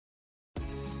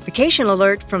Vacation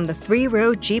alert from the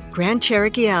 3-row Jeep Grand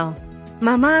Cherokee L.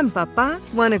 Mama and Papa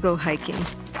want to go hiking.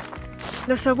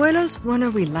 Los abuelos want to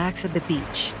relax at the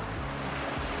beach.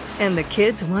 And the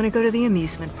kids want to go to the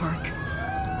amusement park.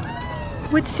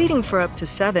 With seating for up to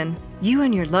 7, you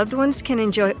and your loved ones can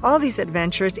enjoy all these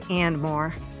adventures and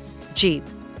more. Jeep.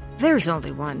 There's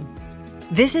only one.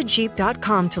 Visit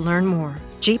Jeep.com to learn more.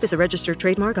 Jeep is a registered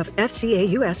trademark of FCA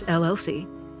US LLC.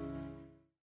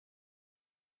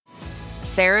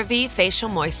 CeraVe Facial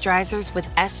Moisturizers with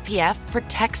SPF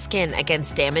protect skin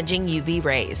against damaging UV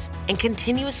rays and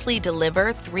continuously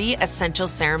deliver 3 essential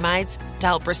ceramides to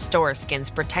help restore skin's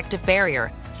protective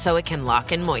barrier so it can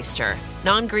lock in moisture.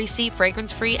 Non-greasy,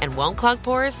 fragrance-free, and won't clog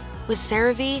pores? With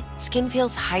CeraVe, skin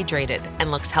feels hydrated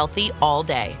and looks healthy all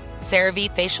day.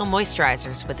 CeraVe Facial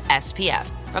Moisturizers with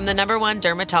SPF from the #1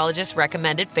 dermatologist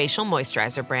recommended facial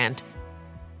moisturizer brand.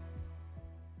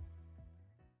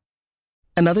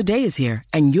 Another day is here,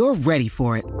 and you're ready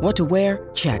for it. What to wear?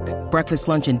 Check. Breakfast,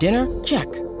 lunch, and dinner?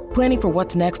 Check. Planning for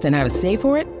what's next and how to save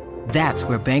for it? That's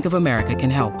where Bank of America can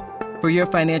help. For your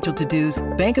financial to-dos,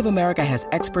 Bank of America has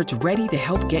experts ready to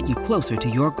help get you closer to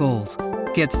your goals.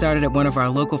 Get started at one of our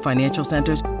local financial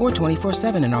centers or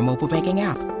 24/7 in our mobile banking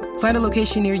app. Find a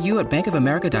location near you at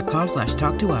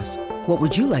bankofamerica.com/talktous. What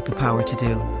would you like the power to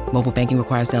do? Mobile banking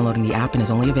requires downloading the app and is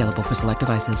only available for select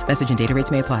devices. Message and data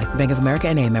rates may apply. Bank of America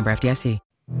N.A., member FDIC.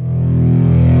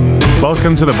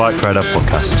 Welcome to the Bike Radar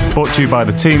podcast, brought to you by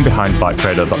the team behind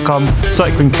BikeRadar.com,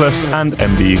 Cycling Plus and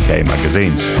MBUK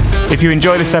magazines. If you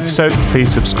enjoy this episode,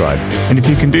 please subscribe. And if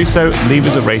you can do so, leave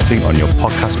us a rating on your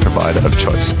podcast provider of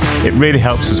choice. It really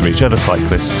helps us reach other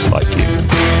cyclists like you.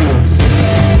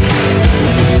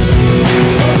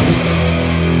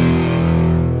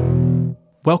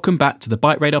 Welcome back to the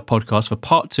Bike Radar podcast for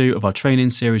part 2 of our training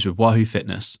series with Wahoo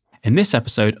Fitness. In this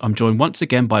episode, I'm joined once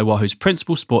again by Wahoo's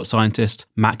principal sports scientist,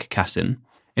 Mac Cassin.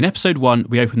 In episode 1,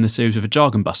 we opened the series with a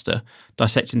jargon buster,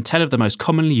 dissecting 10 of the most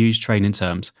commonly used training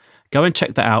terms. Go and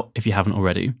check that out if you haven't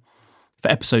already. For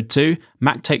episode 2,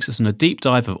 Mac takes us on a deep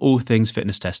dive of all things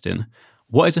fitness testing.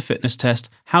 What is a fitness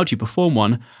test, how do you perform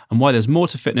one, and why there's more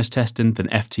to fitness testing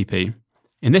than FTP.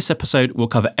 In this episode, we'll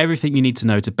cover everything you need to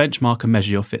know to benchmark and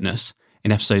measure your fitness.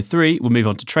 In episode 3, we'll move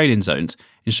on to training zones,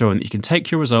 ensuring that you can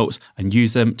take your results and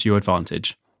use them to your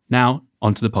advantage. Now,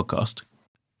 on to the podcast.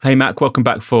 Hey, Mac, welcome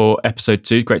back for episode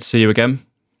 2. Great to see you again.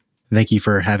 Thank you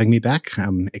for having me back.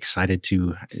 I'm excited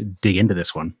to dig into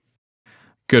this one.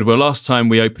 Good. Well, last time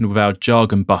we opened with our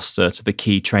jargon buster to the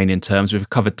key training terms. We've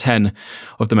covered 10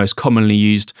 of the most commonly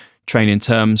used training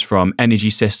terms, from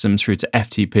energy systems through to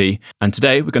FTP. And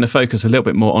today we're going to focus a little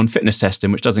bit more on fitness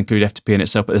testing, which does include FTP in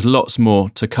itself, but there's lots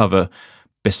more to cover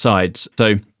besides.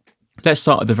 So let's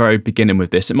start at the very beginning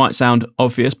with this. It might sound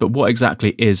obvious, but what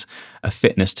exactly is a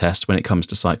fitness test when it comes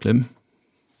to cycling?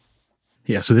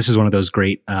 Yeah, so this is one of those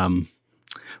great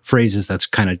phrases that's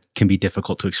can be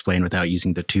difficult to explain without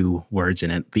using the 2 words in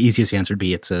it. The easiest answer would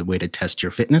be it's a way to test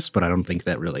your fitness, but I don't think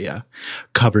that really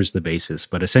covers the basis.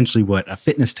 But essentially what a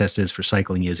fitness test is for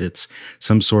cycling is it's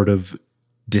some sort of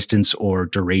distance or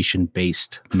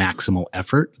duration-based maximal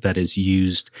effort that is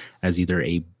used as either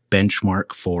a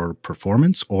benchmark for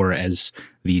performance or as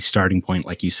the starting point,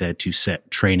 like you said, to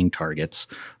set training targets.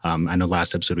 I know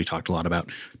last episode we talked a lot about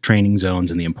training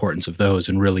zones and the importance of those,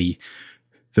 and really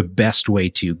the best way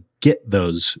to get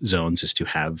those zones is to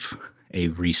have a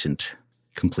recent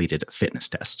completed fitness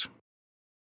test.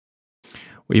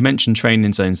 Well, you mentioned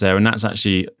training zones there, and that's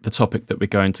actually the topic that we're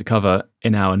going to cover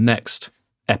in our next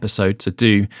episode, so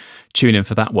do tune in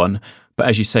for that one. But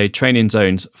as you say, training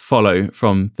zones follow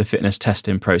from the fitness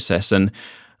testing process, and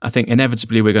I think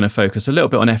inevitably we're going to focus a little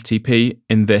bit on FTP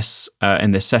in this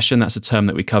session. That's a term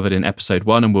that we covered in episode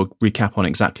 1, and we'll recap on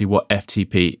exactly what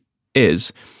FTP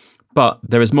is. But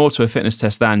there is more to a fitness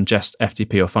test than just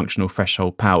FTP or functional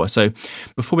threshold power. So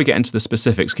before we get into the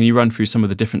specifics, can you run through some of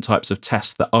the different types of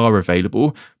tests that are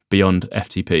available beyond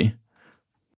FTP?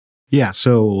 Yeah,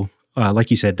 so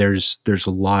like you said, there's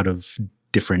a lot of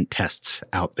different tests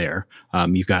out there.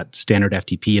 You've got standard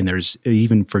FTP, and there's,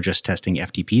 even for just testing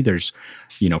FTP, there's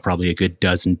probably a good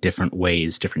dozen different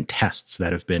ways, different tests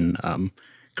that have been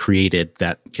created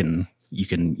that you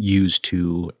can use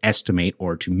to estimate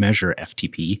or to measure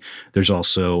FTP. There's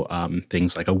also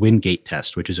things like a Wingate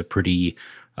test, which is a pretty,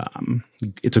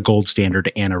 it's a gold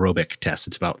standard anaerobic test.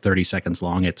 It's about 30 seconds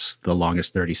long. It's the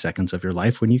longest 30 seconds of your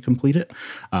life when you complete it.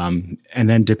 And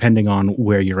then depending on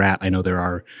where you're at, I know there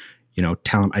are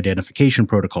talent identification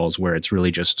protocols where it's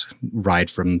really just ride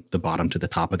from the bottom to the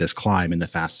top of this climb in the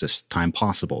fastest time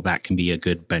possible. That can be a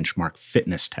good benchmark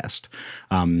fitness test.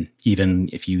 Even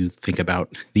if you think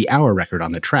about the hour record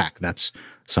on the track, that's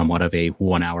somewhat of a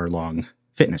 1 hour long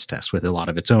fitness test with a lot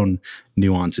of its own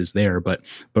nuances there. But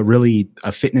really,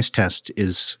 a fitness test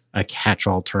is a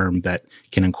catch-all term that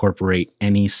can incorporate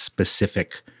any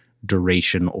specific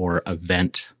duration or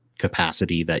event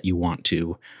capacity that you want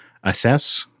to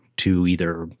assess, to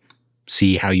either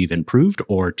see how you've improved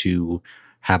or to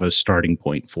have a starting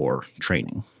point for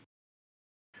training.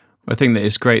 I think that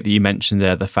it's great that you mentioned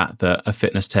there the fact that a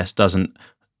fitness test doesn't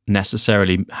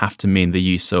necessarily have to mean the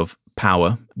use of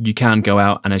power. You can go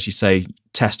out and, as you say,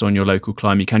 test on your local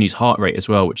climb. You can use heart rate as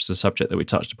well, which is a subject that we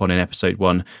touched upon in episode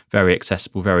 1. Very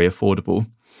accessible, very affordable.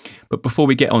 But before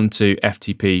we get on to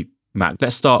FTP, Mac,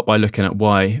 let's start by looking at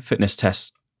why fitness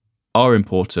tests are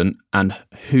important and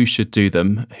who should do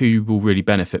them, who will really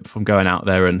benefit from going out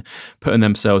there and putting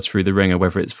themselves through the ringer,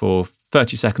 whether it's for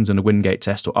 30 seconds in a Wingate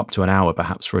test or up to an hour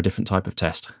perhaps for a different type of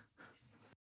test.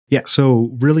 Yeah,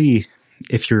 so really,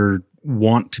 if you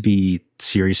want to be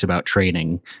serious about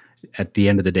training, at the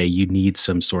end of the day, you need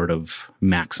some sort of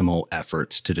maximal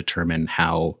efforts to determine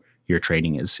how your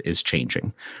training is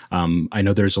changing. I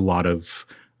know there's a lot of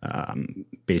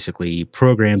basically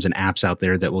programs and apps out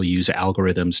there that will use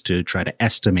algorithms to try to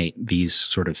estimate these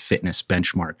sort of fitness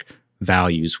benchmark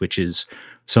values, which is,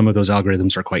 some of those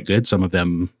algorithms are quite good, some of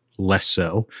them less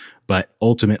so. But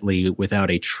ultimately, without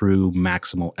a true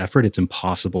maximal effort, it's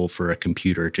impossible for a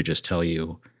computer to just tell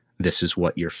you this is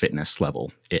what your fitness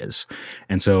level is.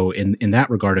 And so in that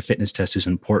regard, a fitness test is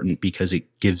important because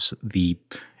it's the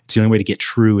only way to get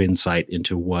true insight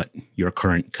into what your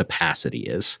current capacity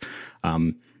is.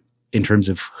 In terms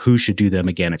of who should do them,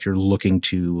 again, if you're looking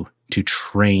to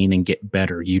train and get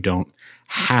better, you don't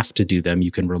have to do them.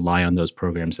 You can rely on those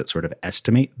programs that sort of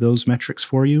estimate those metrics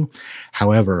for you.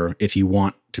 However, if you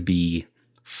want to be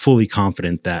fully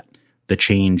confident that the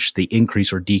change, the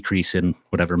increase or decrease in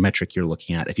whatever metric you're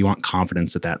looking at, if you want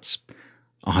confidence that that's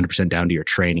 100% down to your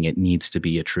training, it needs to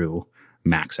be a true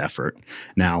max effort.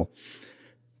 Now,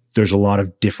 there's a lot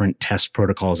of different test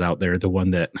protocols out there. The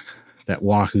one that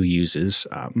Wahoo uses,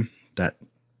 that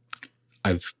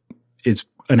it's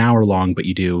an hour long, but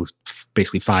you do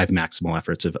basically 5 maximal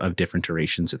efforts of different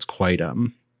durations. It's quite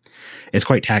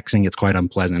taxing. It's quite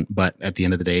unpleasant, but at the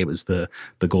end of the day, it was the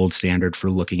gold standard for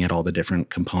looking at all the different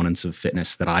components of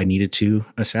fitness that I needed to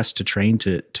assess to train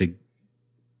to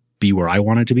be where I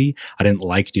wanted to be. I didn't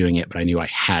like doing it, but I knew I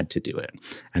had to do it.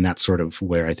 And that's sort of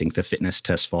where I think the fitness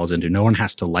test falls into. No one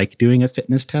has to like doing a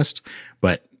fitness test,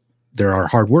 but there are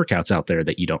hard workouts out there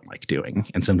that you don't like doing.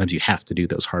 And sometimes you have to do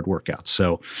those hard workouts.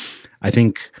 So I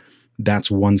think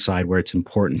that's one side where it's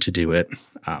important to do it.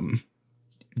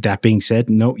 That being said,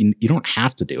 no, you don't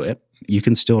have to do it. You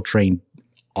can still train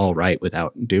all right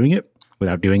without doing it,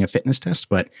 without doing a fitness test,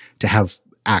 but to have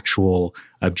actual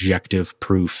objective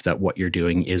proof that what you're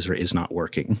doing is or is not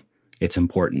working, it's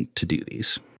important to do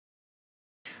these.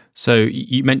 So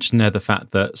you mentioned there the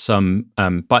fact that some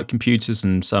bike computers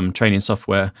and some training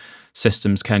software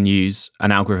systems can use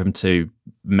an algorithm to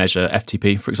measure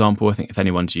FTP, for example. I think if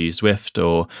anyone's used Zwift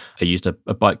or used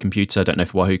a bike computer, I don't know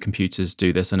if Wahoo computers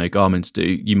do this, I know Garmin's do,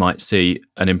 you might see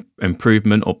an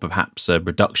improvement or perhaps a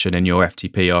reduction in your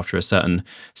FTP after a certain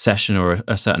session or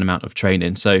a certain amount of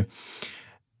training. So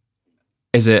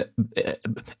is that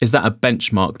a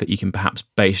benchmark that you can perhaps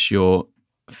base your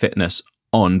fitness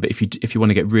on? But if you want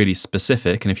to get really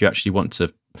specific and if you actually want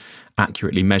to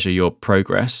accurately measure your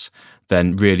progress,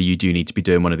 then really you do need to be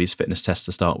doing one of these fitness tests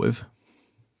to start with.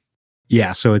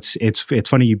 Yeah, so it's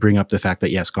funny you bring up the fact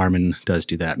that yes, Garmin does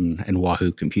do that and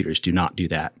Wahoo computers do not do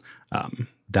that.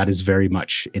 That is very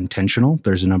much intentional.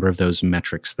 There's a number of those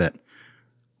metrics that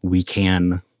we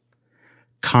can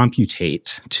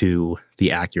computate to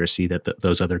the accuracy that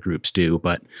those other groups do,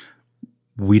 but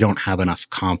we don't have enough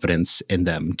confidence in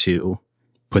them to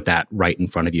put that right in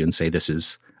front of you and say this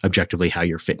is objectively how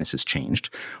your fitness has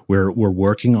changed. We're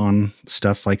working on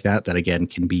stuff like that again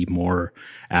can be more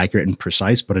accurate and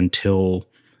precise, but until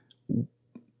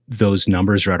those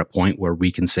numbers are at a point where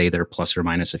we can say they're plus or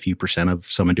minus a few percent of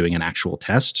someone doing an actual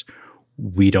test,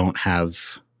 we don't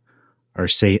have our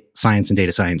science and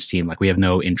data science team, like we have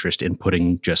no interest in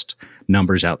putting just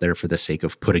numbers out there for the sake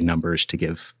of putting numbers to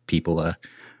give people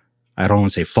I don't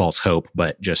want to say false hope,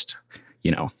 but just,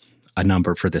 a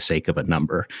number for the sake of a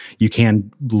number. You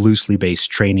can loosely base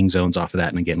training zones off of that.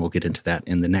 And again, we'll get into that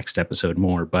in the next episode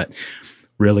more, but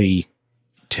really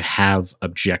to have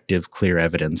objective, clear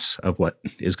evidence of what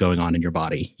is going on in your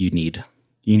body, you need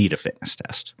a fitness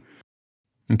test.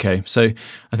 Okay, so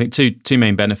I think two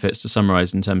main benefits to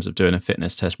summarize in terms of doing a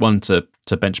fitness test. One, to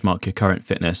benchmark your current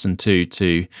fitness, and two,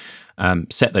 to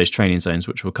set those training zones,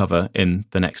 which we'll cover in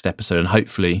the next episode. And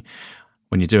hopefully,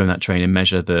 when you're doing that training,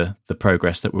 measure the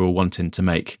progress that we're all wanting to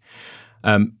make.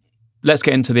 Let's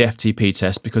get into the FTP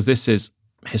test, because this is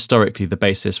historically the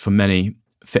basis for many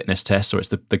fitness tests, or it's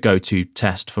the go-to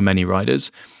test for many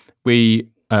riders. We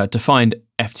defined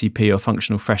FTP, or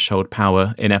functional threshold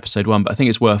power, in episode 1, but I think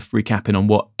it's worth recapping on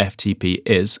what FTP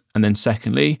is. And then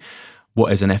secondly,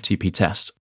 what is an FTP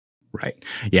test? Right.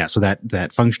 Yeah. So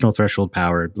that functional threshold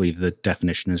power, I believe the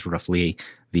definition is roughly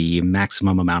the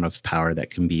maximum amount of power that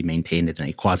can be maintained in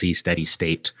a quasi-steady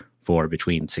state for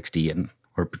between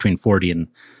 40 and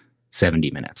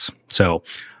 70 minutes. So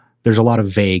there's a lot of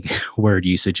vague word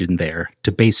usage in there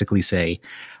to basically say,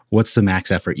 what's the max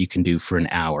effort you can do for an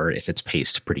hour if it's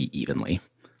paced pretty evenly?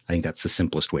 I think that's the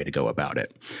simplest way to go about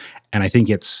it. And I think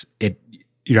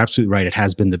you're absolutely right. It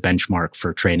has been the benchmark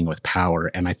for training with power.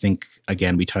 And I think,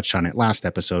 again, we touched on it last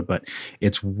episode, but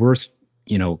it's worth,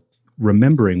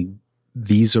 remembering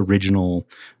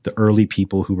the early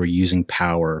people who were using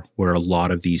power, where a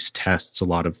lot of these tests, a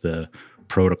lot of the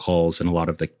protocols and a lot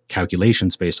of the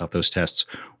calculations based off those tests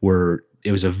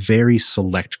it was a very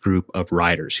select group of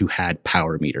riders who had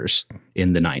power meters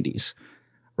in the 90s,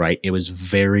 right? It was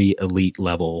very elite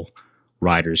level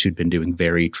riders who'd been doing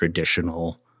very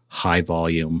traditional high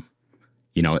volume,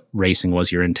 racing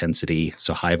was your intensity.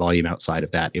 So high volume outside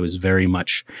of that, it was very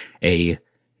much a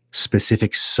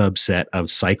specific subset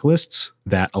of cyclists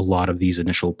that a lot of these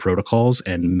initial protocols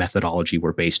and methodology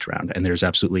were based around. And there's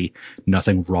absolutely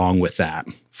nothing wrong with that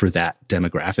for that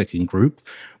demographic and group.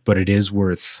 But it is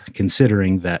worth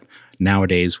considering that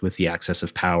nowadays, with the access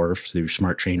of power through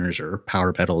smart trainers or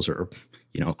power pedals or,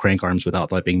 crank arms, without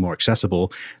that being more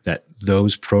accessible, that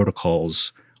those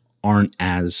protocols aren't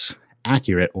as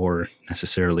accurate or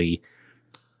necessarily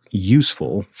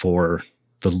useful for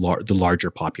the larger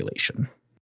population.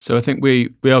 So I think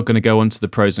we are going to go on to the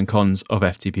pros and cons of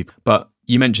FTP. But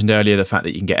you mentioned earlier the fact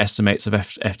that you can get estimates of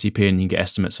FTP and you can get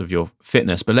estimates of your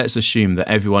fitness. But let's assume that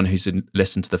everyone who's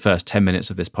listened to the first 10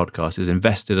 minutes of this podcast is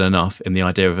invested enough in the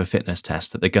idea of a fitness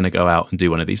test that they're going to go out and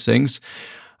do one of these things.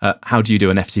 How do you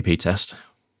do an FTP test?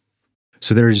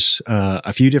 So there's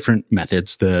a few different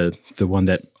methods. The one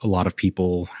that a lot of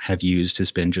people have used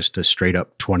has been just a straight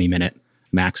up 20-minute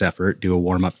max effort, do a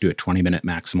warm up, do a 20-minute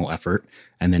maximal effort,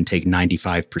 and then take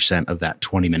 95% of that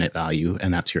 20-minute value,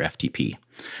 and that's your FTP.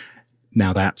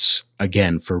 Now that's,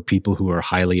 again, for people who are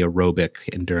highly aerobic,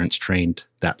 endurance trained,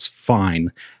 that's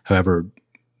fine. However,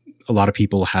 a lot of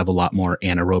people have a lot more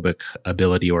anaerobic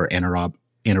ability or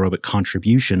anaerobic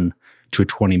contribution to a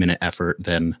 20-minute effort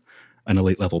than an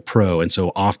elite level pro. And so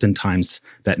oftentimes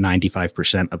that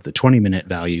 95% of the 20-minute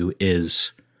value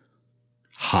is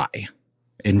high.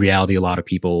 In reality, a lot of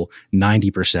people,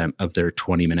 90% of their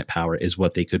 20-minute power is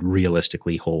what they could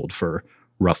realistically hold for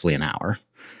roughly an hour.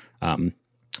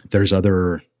 There's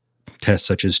other tests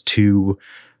such as 2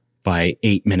 by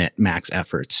 8-minute max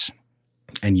efforts,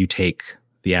 and you take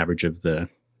the average of the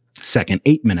second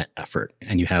 8-minute effort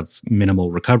and you have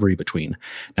minimal recovery between.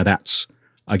 Now that's,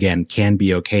 again, can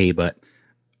be okay, but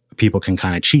people can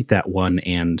kind of cheat that one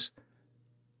and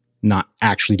not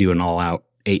actually do an all-out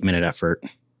 8-minute effort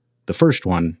the first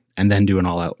one, and then do an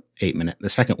all-out 8-minute the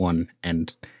second one,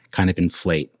 and kind of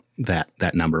inflate that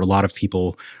number. A lot of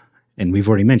people, and we've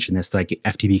already mentioned this, like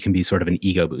FTP can be sort of an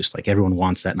ego boost. Like everyone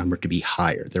wants that number to be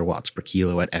higher, their watts per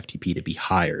kilo at FTP to be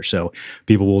higher. So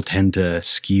people will tend to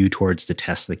skew towards the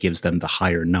test that gives them the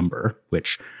higher number,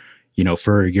 which,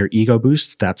 for your ego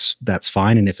boost, that's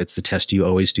fine. And if it's the test you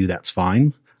always do, that's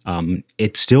fine.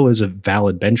 It still is a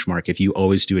valid benchmark. If you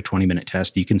always do a 20-minute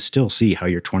test, you can still see how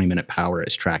your 20-minute power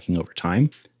is tracking over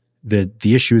time. The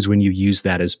issue is when you use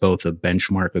that as both a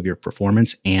benchmark of your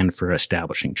performance and for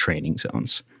establishing training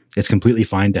zones. It's completely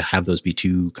fine to have those be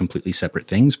two completely separate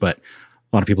things, but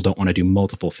a lot of people don't want to do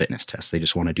multiple fitness tests. They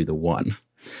just want to do the one.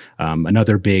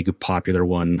 Another big popular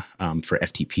one for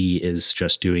FTP is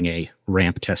just doing a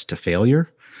ramp test to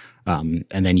failure. And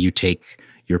then you take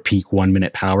your peak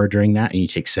 1-minute power during that, and you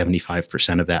take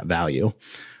 75% of that value.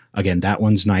 Again, that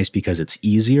one's nice because it's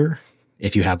easier.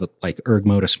 If you have like erg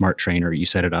mode, a smart trainer, you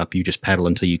set it up, you just pedal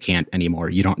until you can't anymore.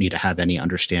 You don't need to have any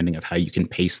understanding of how you can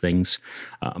pace things,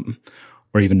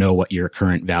 or even know what your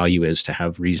current value is to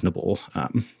have reasonable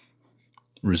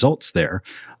results there.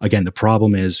 Again, the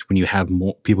problem is when you have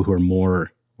more people who are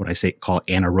more what I call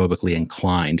anaerobically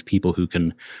inclined, people who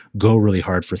can go really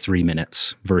hard for 3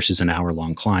 minutes versus an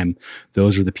hour-long climb.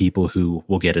 Those are the people who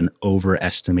will get an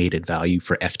overestimated value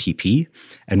for FTP.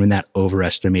 And when that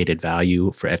overestimated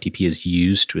value for FTP is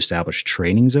used to establish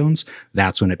training zones,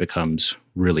 that's when it becomes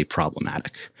really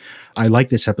problematic. I like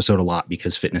this episode a lot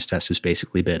because fitness test has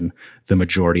basically been the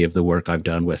majority of the work I've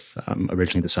done with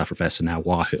originally the Sufferfest and now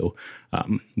Wahoo.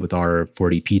 With our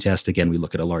 40P test, again, we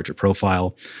look at a larger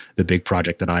profile. The big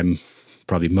project that I'm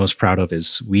probably most proud of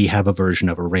is we have a version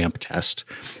of a ramp test.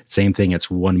 Same thing,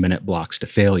 it's 1 minute blocks to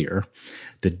failure.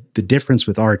 The difference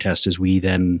with our test is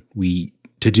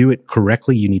to do it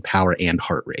correctly, you need power and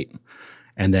heart rate.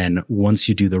 And then once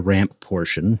you do the ramp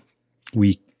portion,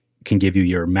 we can give you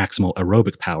your maximal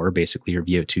aerobic power, basically your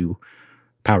VO2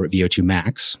 power at VO2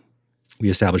 max. We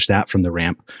establish that from the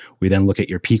ramp. We then look at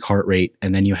your peak heart rate,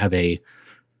 and then you have a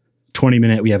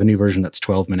 20-minute, we have a new version that's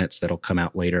 12 minutes that'll come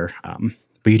out later.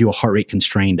 But you do a heart rate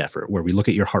constrained effort where we look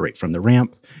at your heart rate from the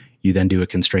ramp. You then do a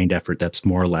constrained effort that's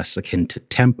more or less akin to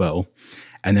tempo.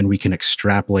 And then we can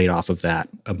extrapolate off of that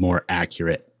a more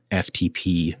accurate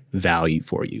FTP value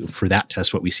for you. For that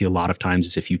test, what we see a lot of times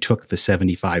is if you took the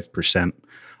 75%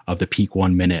 of the peak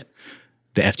 1 minute,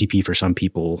 the FTP for some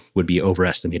people would be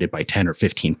overestimated by 10 or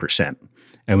 15%.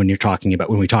 And when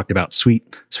we talked about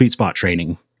sweet spot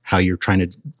training, how you're trying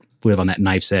to live on that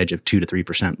knife's edge of 2 to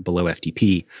 3% below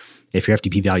FTP, if your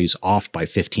FTP value is off by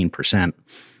 15%,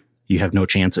 you have no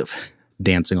chance of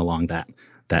dancing along that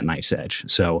knife's edge.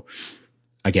 So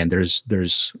again,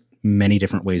 there's many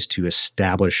different ways to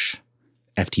establish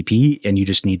FTP, and you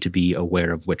just need to be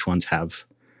aware of which ones have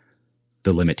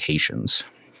the limitations.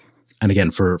 And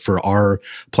again, for our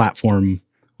platform,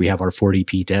 we have our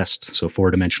 40P test. So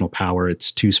 4-dimensional power,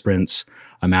 it's 2 sprints,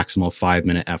 a maximal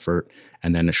 5-minute effort,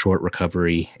 and then a short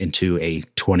recovery into a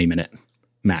 20-minute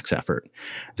max effort.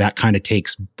 That kind of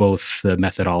takes both the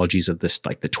methodologies of this,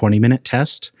 like the 20-minute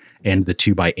test and the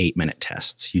 2x8 minute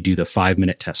tests. You do the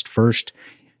 5-minute test first.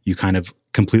 You kind of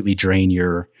completely drain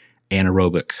your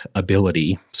anaerobic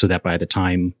ability so that by the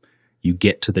time you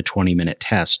get to the 20-minute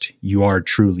test, you are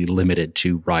truly limited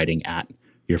to riding at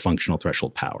your functional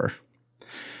threshold power.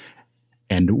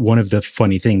 And one of the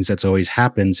funny things that's always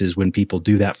happens is when people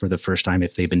do that for the first time,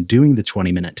 if they've been doing the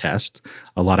 20-minute test,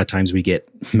 a lot of times we get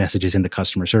messages into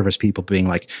customer service people being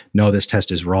like, no, this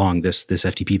test is wrong. This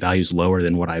FTP value is lower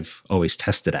than what I've always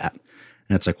tested at.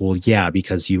 And it's like, well, yeah,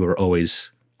 because you were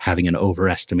always having an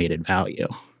overestimated value.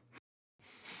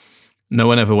 No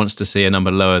one ever wants to see a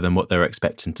number lower than what they're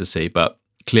expecting to see, but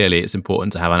clearly it's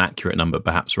important to have an accurate number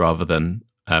perhaps rather than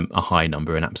a high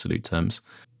number in absolute terms.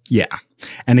 Yeah.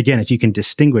 And again, if you can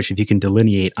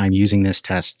delineate, I'm using this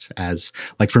test as,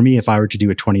 like for me, if I were to do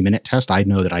a 20-minute test, I'd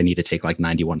know that I need to take like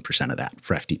 91% of that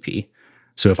for FTP.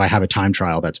 So if I have a time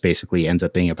trial that's basically ends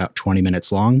up being about 20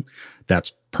 minutes long,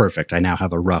 that's perfect. I now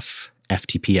have a rough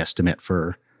FTP estimate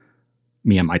for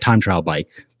me on my time trial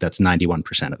bike. That's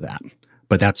 91% of that.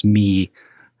 But that's me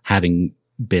having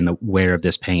been aware of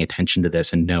this, paying attention to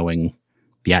this, and knowing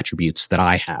the attributes that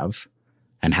I have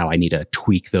and how I need to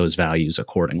tweak those values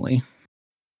accordingly.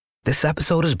 This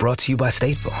episode is brought to you by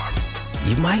State Farm.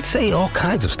 You might say all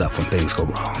kinds of stuff when things go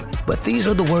wrong, but these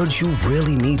are the words you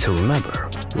really need to remember.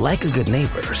 Like a good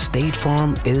neighbor, State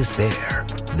Farm is there.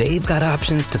 They've got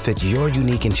options to fit your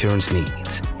unique insurance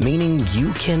needs, meaning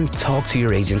you can talk to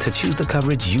your agent to choose the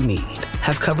coverage you need,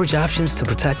 have coverage options to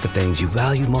protect the things you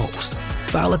value most,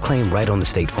 file a claim right on the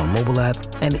State Farm mobile app,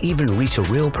 and even reach a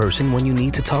real person when you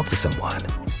need to talk to someone.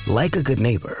 Like a good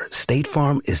neighbor, State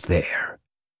Farm is there.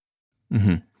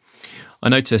 Mm-hmm. I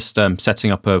noticed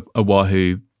setting up a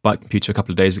Wahoo bike computer a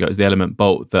couple of days ago, is the Element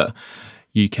Bolt, that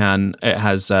it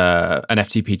has an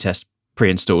FTP test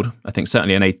pre-installed. I think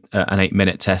certainly an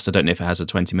 8-minute test. I don't know if it has a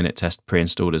 20-minute test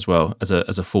pre-installed as well as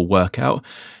a full workout.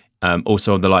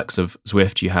 Also on the likes of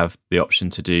Zwift, you have the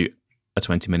option to do a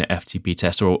 20-minute FTP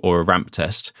test or a ramp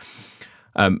test.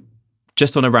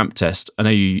 Just on a ramp test, I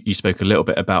know you spoke a little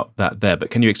bit about that there,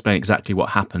 but can you explain exactly what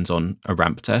happens on a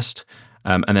ramp test?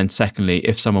 And then secondly,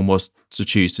 if someone was to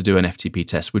choose to do an FTP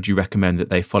test, would you recommend that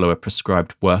they follow a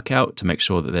prescribed workout to make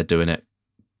sure that they're doing it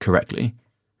correctly?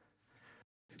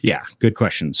 Yeah, good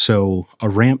question. So a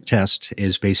ramp test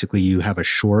is basically you have a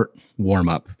short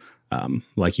warm-up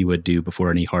like you would do before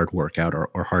any hard workout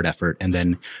or hard effort. And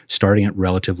then starting at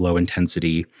relative low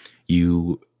intensity,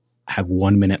 you have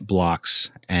 1 minute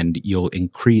blocks and you'll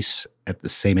increase at the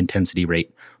same intensity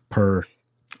rate per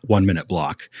 1 minute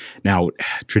block. Now,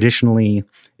 traditionally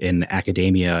in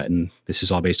academia, and this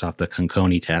is all based off the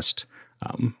Conconi test,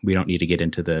 we don't need to get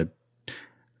into the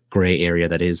gray area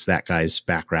that is that guy's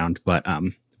background, but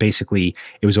basically,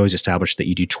 it was always established that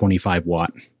you do 25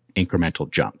 watt incremental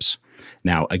jumps.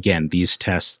 Now, again, these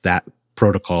tests, that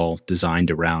protocol designed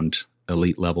around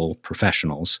elite level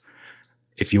professionals,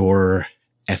 if your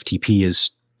FTP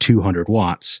is 200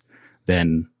 watts,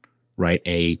 then right,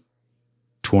 a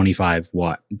 25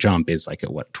 watt jump is like a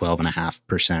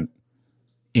 12.5%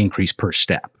 increase per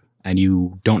step. And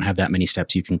you don't have that many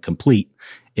steps you can complete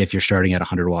if you're starting at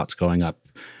 100 watts going up.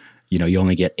 You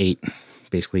only get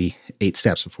basically eight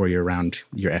steps before you're around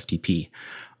your FTP.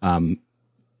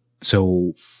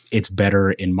 So it's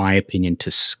better, in my opinion, to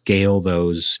scale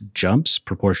those jumps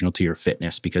proportional to your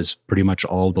fitness, because pretty much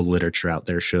all the literature out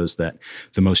there shows that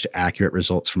the most accurate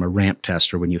results from a ramp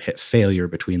test are when you hit failure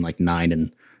between like 9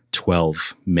 and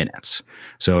 12 minutes.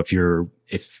 So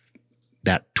if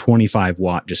that 25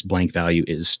 watt just blank value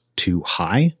is too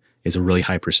high, is a really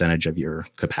high percentage of your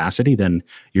capacity, then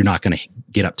you're not going to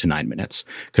get up to 9 minutes.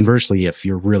 Conversely, if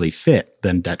you're really fit,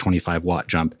 then that 25 watt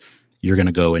jump, you're going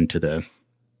to go into the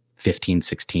 15,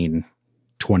 16,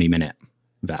 20 minute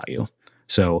value.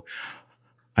 So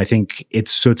I think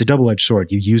it's a double-edged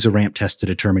sword. You use a ramp test to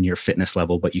determine your fitness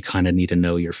level, but you kind of need to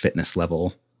know your fitness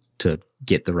level to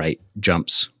get the right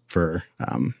jumps for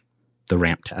the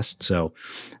ramp test. So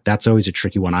that's always a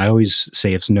tricky one. I always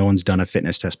say, if no one's done a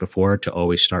fitness test before, to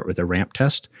always start with a ramp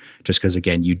test, just because,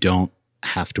 again, you don't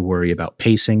have to worry about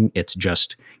pacing. It's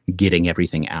just getting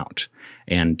everything out.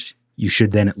 And you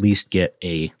should then at least get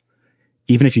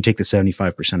even if you take the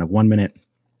 75% of 1 minute,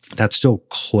 that's still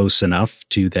close enough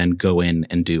to then go in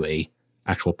and do a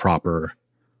actual proper,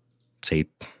 say,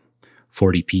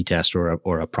 40p test or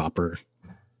a proper,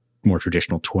 more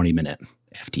traditional 20-minute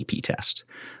FTP test.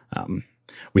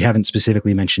 We haven't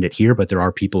specifically mentioned it here, but there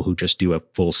are people who just do a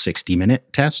full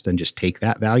 60-minute test and just take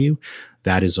that value.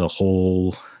 That is a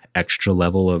whole extra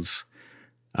level of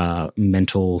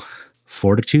mental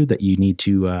fortitude that you need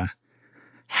to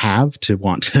have to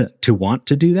want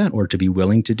to do that, or to be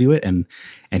willing to do it and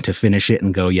to finish it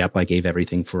and go, yep, I gave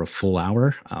everything for a full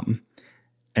hour.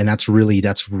 And that's really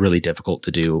difficult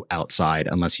to do outside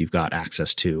unless you've got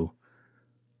access to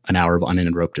an hour of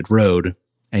uninterrupted road.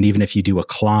 And even if you do a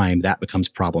climb, that becomes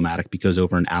problematic, because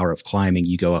over an hour of climbing,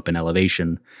 you go up in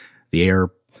elevation, the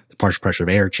partial pressure of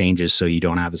air changes, so you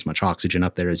don't have as much oxygen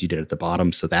up there as you did at the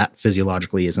bottom. So that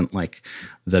physiologically isn't like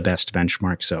the best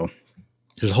benchmark. So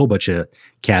there's a whole bunch of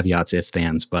caveats, ifs,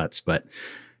 ands, buts. But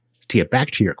to get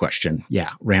back to your question,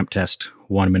 yeah, ramp test,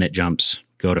 1 minute jumps,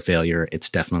 go to failure. It's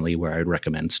definitely where I'd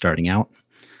recommend starting out.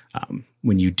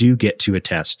 When you do get to a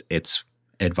test, it's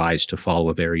advised to follow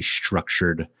a very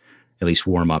structured, at least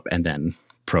warm up and then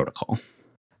protocol.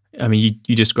 I mean,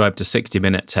 you described a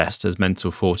 60-minute test as mental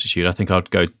fortitude. I think I'd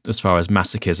go as far as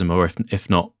masochism, or if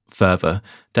not further,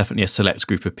 definitely a select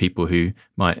group of people who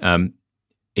might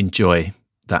enjoy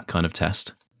that kind of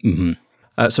test. Mm-hmm.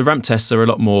 So ramp tests are a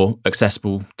lot more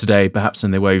accessible today, perhaps,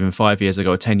 than they were even 5 years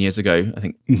ago or 10 years ago. I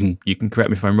think you can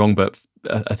correct me if I'm wrong, but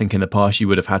I think in the past you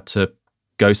would have had to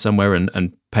go somewhere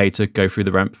and pay to go through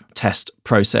the ramp test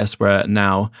process, where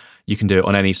now you can do it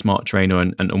on any smart trainer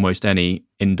and almost any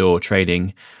indoor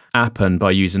training app. And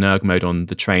by using erg mode on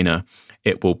the trainer,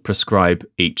 it will prescribe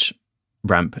each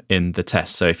ramp in the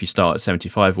test. So if you start at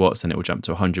 75 watts, then it will jump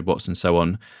to 100 watts and so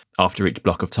on after each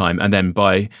block of time. And then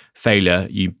by failure,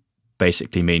 you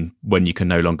basically mean when you can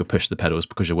no longer push the pedals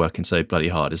because you're working so bloody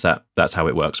hard. That's how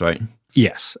it works, right?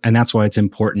 Yes. And that's why it's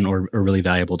important or really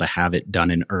valuable to have it done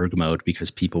in erg mode,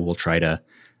 because people will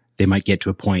they might get to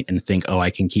a point and think, oh,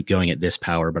 I can keep going at this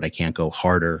power, but I can't go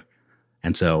harder.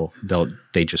 And so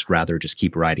they just rather just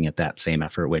keep riding at that same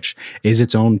effort, which is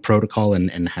its own protocol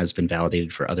and has been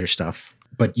validated for other stuff.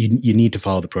 But you need to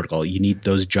follow the protocol. You need,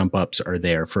 those jump ups are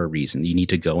there for a reason. You need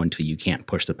to go until you can't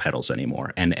push the pedals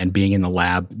anymore. And being in the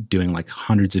lab doing like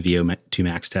hundreds of VO2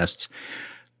 max tests,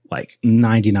 like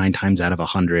 99 times out of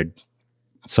 100,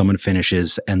 someone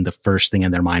finishes and the first thing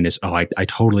in their mind is, oh, I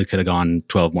totally could have gone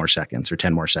 12 more seconds or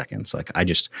 10 more seconds. Like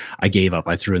I gave up.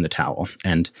 I threw in the towel.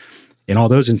 And in all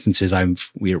those instances,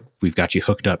 we've got you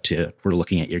hooked up to, we're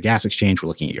looking at your gas exchange, we're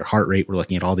looking at your heart rate, we're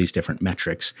looking at all these different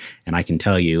metrics. And I can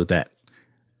tell you that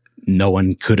no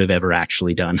one could have ever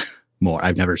actually done more.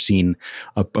 I've never seen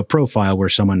a profile where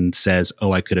someone says,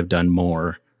 oh, I could have done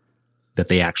more, that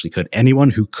they actually could. Anyone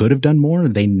who could have done more,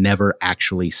 they never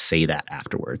actually say that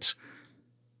afterwards.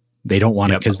 They don't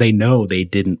want to, because they know they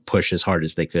didn't push as hard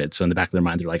as they could. So in the back of their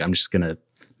mind, they're like, I'm just going to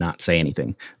not say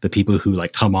anything. The people who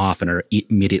like come off and are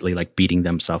immediately like beating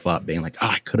themselves up, being like, oh,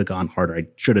 I could have gone harder, I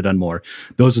should have done more.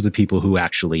 Those are the people who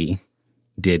actually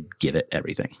did give it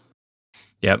everything.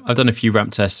 Yeah, I've done a few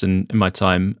ramp tests in my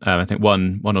time. I think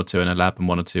one or two in a lab and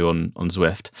one or two on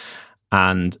Zwift.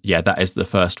 And yeah, that is the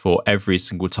first for every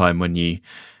single time when you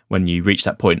reach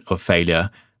that point of failure.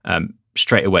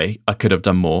 Straight away, I could have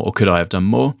done more, or could I have done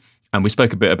more? And we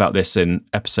spoke a bit about this in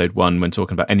episode 1 when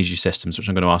talking about energy systems, which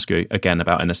I'm going to ask you again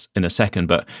about in a second.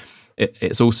 But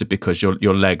it's also because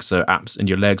your legs and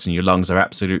your lungs are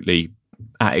absolutely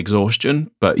at exhaustion,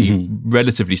 but you,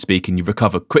 relatively speaking, you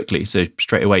recover quickly. So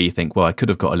straight away you think, well, I could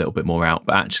have got a little bit more out,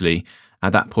 but actually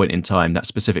at that point in time, that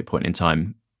specific point in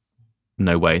time,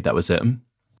 no way, that was it.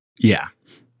 Yeah,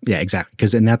 exactly.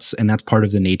 Because that's part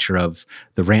of the nature of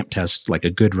the ramp test. Like a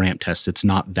good ramp test, it's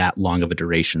not that long of a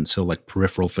duration. So like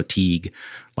peripheral fatigue,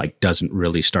 like doesn't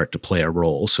really start to play a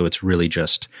role. So it's really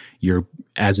just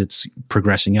as it's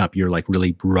progressing up, you're like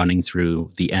really running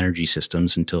through the energy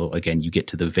systems until again you get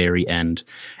to the very end,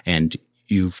 and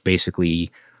you've basically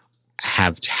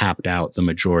have tapped out the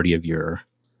majority of your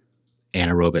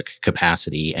anaerobic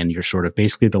capacity, and you're sort of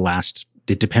basically the last.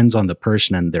 It depends on the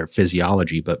person and their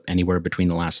physiology, but anywhere between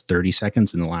the last 30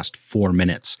 seconds and the last 4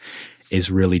 minutes is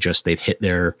really just they've hit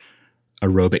their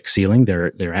aerobic ceiling. They're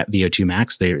at VO2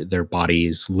 max. Their body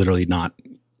is literally not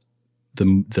the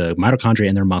mitochondria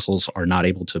in their muscles are not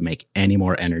able to make any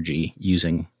more energy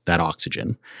using that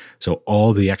oxygen. So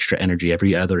all the extra energy,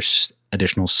 every other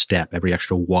additional step, every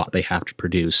extra watt they have to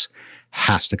produce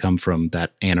has to come from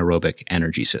that anaerobic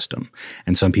energy system.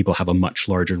 And some people have a much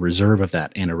larger reserve of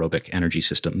that anaerobic energy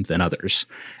system than others.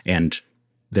 And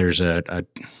there's a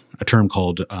term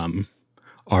called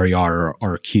RER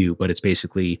or RQ, but it's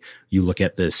basically you look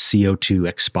at the CO2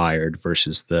 expired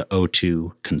versus the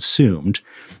O2 consumed,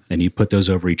 and you put those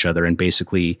over each other. And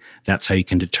basically that's how you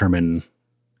can determine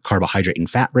carbohydrate and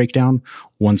fat breakdown.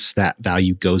 Once that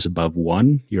value goes above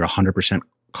 1, you're 100%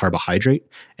 carbohydrate,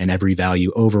 and every value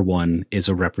over 1 is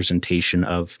a representation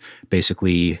of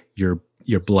basically your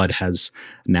blood has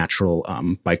natural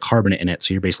bicarbonate in it.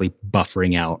 So you're basically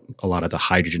buffering out a lot of the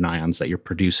hydrogen ions that you're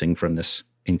producing from this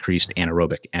increased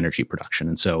anaerobic energy production.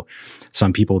 And so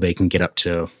some people, they can get up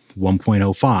to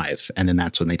 1.05, and then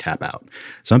that's when they tap out.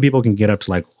 Some people can get up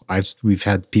to we've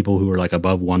had people who are like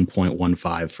above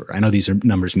 1.15 I know these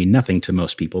numbers mean nothing to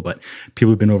most people, but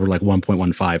people have been over like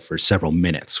 1.15 for several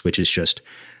minutes, which is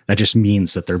that just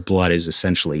means that their blood is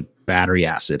essentially battery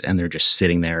acid, and they're just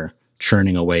sitting there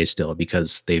churning away still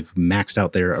because they've maxed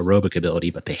out their aerobic ability,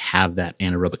 but they have that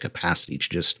anaerobic capacity to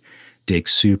just dig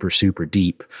super, super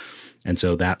deep. And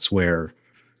so that's where,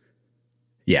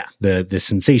 the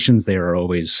sensations there are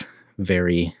always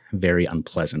very, very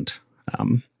unpleasant.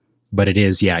 But it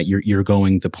is,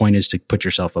 the point is to put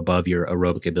yourself above your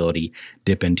aerobic ability,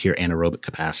 dip into your anaerobic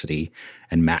capacity,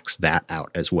 and max that out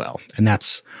as well. And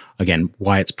that's, again,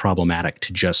 why it's problematic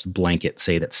to just blanket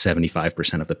say that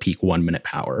 75% of the peak 1 minute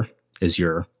power is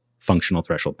your functional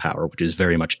threshold power, which is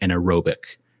very much an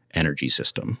aerobic energy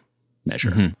system measure.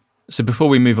 Mm-hmm. So before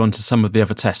we move on to some of the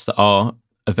other tests that are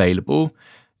available,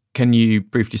 can you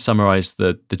briefly summarize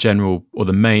the general or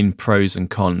the main pros and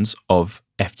cons of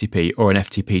FTP or an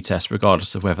FTP test,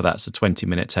 regardless of whether that's a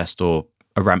 20-minute test or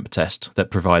a ramp test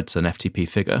that provides an FTP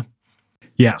figure?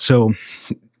 Yeah, so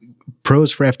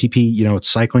pros for FTP,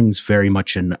 cycling is very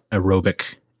much an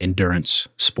aerobic endurance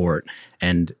sport,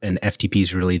 and FTP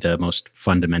is really the most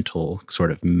fundamental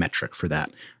sort of metric for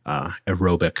that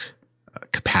aerobic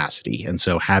capacity. And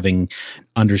so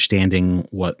understanding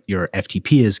what your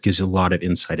FTP is gives you a lot of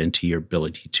insight into your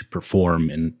ability to perform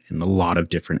in a lot of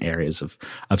different areas of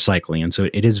cycling. And so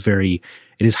it is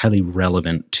highly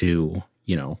relevant to,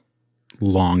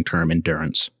 long-term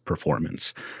endurance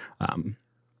performance.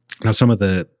 Now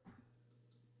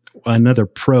another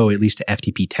pro, at least to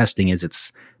FTP testing, is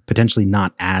it's potentially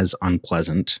not as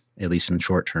unpleasant, at least in the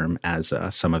short term, as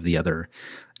some of the other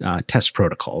test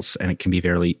protocols, and it can be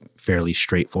fairly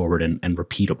straightforward and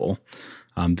repeatable.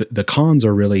 The cons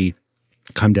are really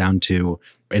come down to,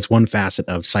 it's one facet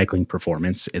of cycling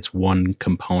performance. It's one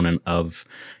component of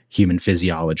human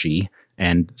physiology,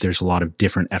 and there's a lot of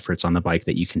different efforts on the bike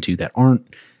that you can do that aren't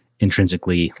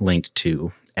intrinsically linked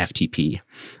to FTP.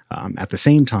 At the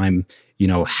same time,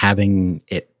 having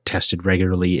it tested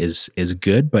regularly is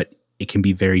good, but it can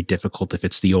be very difficult if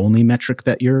it's the only metric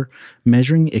that you're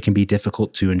measuring. It can be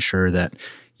difficult to ensure that,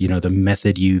 the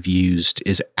method you've used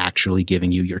is actually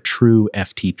giving you your true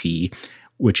FTP,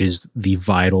 which is the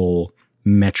vital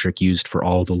metric used for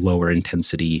all the lower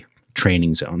intensity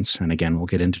training zones. And again, we'll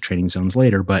get into training zones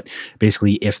later, but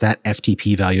basically if that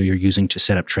FTP value you're using to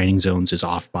set up training zones is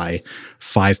off by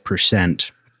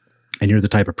 5%, and you're the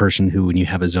type of person who, when you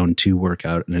have a zone 2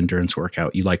 workout, an endurance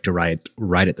workout, you like to ride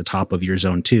right at the top of your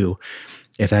zone 2.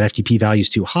 If that FTP value is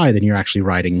too high, then you're actually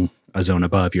riding a zone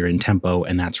above, you're in tempo,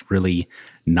 and that's really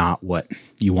not what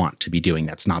you want to be doing.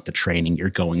 That's not the training you're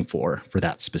going for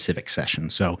that specific session.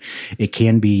 So it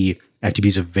can be, FTP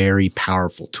is a very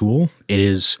powerful tool. It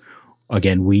is,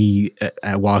 again, we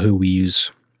at Wahoo, we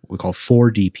call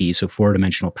 4DP, so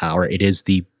 4-dimensional power. It is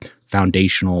the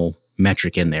foundational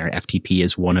metric in there. FTP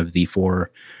is one of the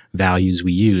 4 values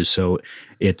we use. So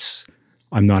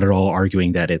I'm not at all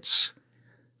arguing that it's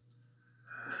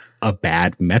a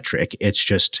bad metric. It's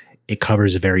just, it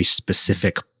covers a very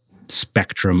specific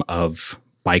spectrum of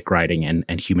bike riding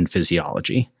and human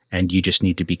physiology. And you just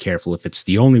need to be careful if it's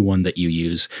the only one that you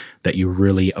use, that you're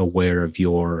really aware of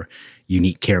your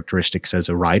unique characteristics as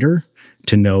a rider,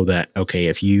 to know that, okay,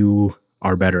 if you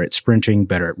are better at sprinting,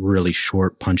 better at really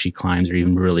short, punchy climbs, or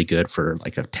even really good for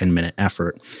like a 10-minute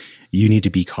effort, you need to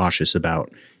be cautious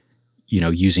about,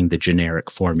 using the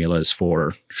generic formulas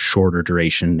for shorter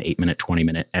duration, 8-minute,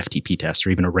 20-minute FTP tests, or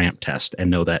even a ramp test, and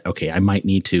know that, okay, I might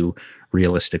need to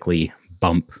realistically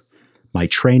bump my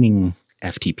training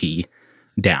FTP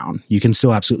down. You can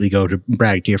still absolutely go to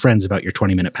brag to your friends about your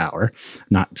 20-minute power.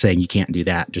 Not saying you can't do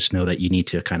that. Just know that you need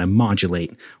to kind of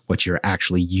modulate what you're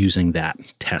actually using that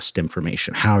test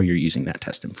information, how you're using that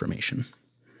test information.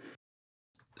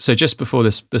 So just before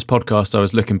this podcast, I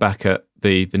was looking back at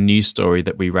the news story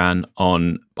that we ran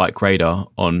on Bike Radar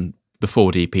on the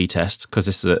 4DP test, because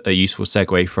this is a useful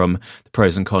segue from the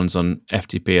pros and cons on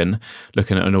FTP and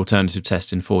looking at an alternative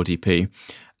test in 4DP.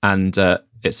 And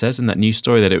it says in that news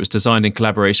story that it was designed in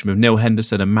collaboration with Neil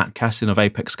Henderson and Matt Cassin of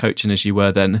Apex Coaching, as you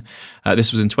were then.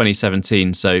 This was in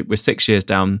 2017, so we're 6 years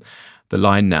down the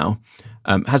line now.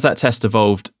 Has that test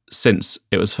evolved since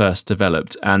it was first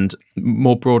developed? And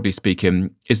more broadly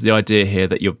speaking, is the idea here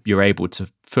that you're able to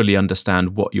fully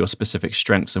understand what your specific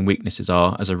strengths and weaknesses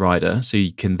are as a rider, so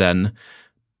you can then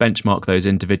benchmark those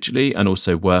individually and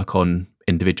also work on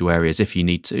individual areas if you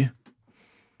need to?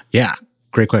 Yeah,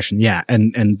 great question. Yeah,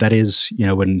 and that is,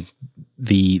 when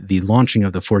the launching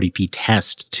of the 4DP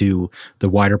test to the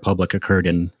wider public occurred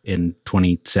in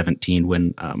 2017,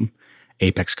 when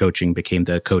Apex Coaching became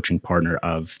the coaching partner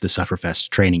of the Sufferfest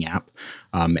training app.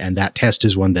 And that test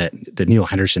is one that Neil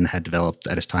Henderson had developed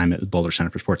at his time at the Boulder Center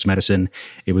for Sports Medicine.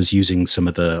 It was using a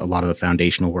lot of the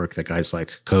foundational work that guys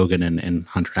like Kogan and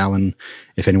Hunter Allen,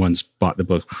 if anyone's bought the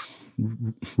book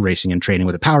Racing and Training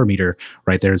with a Power Meter,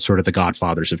 right, they're sort of the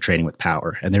godfathers of training with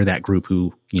power. And they're that group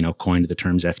who, coined the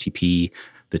terms FTP,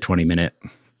 the 20-minute,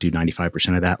 do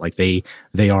 95% of that. Like they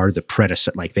are the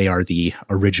predecessor, like they are the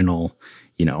original,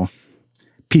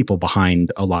 people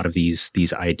behind a lot of these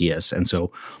ideas. And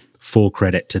so full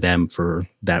credit to them for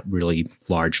that really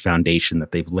large foundation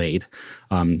that they've laid.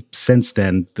 Since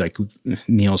then, like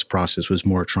Neil's process was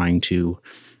more trying to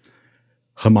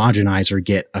homogenize or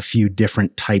get a few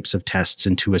different types of tests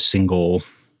into a single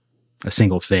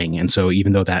thing. And so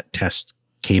even though that test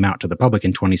came out to the public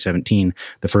in 2017,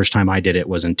 the first time I did it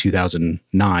was in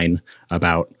 2009,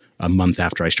 about a month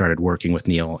after I started working with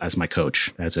Neil as my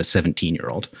coach as a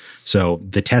 17-year-old. So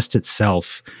the test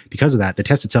itself, because of that, the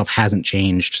test itself hasn't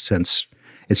changed since,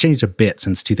 it's changed a bit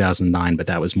since 2009, but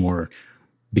that was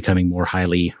becoming more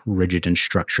highly rigid and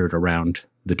structured around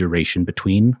the duration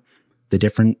between the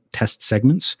different test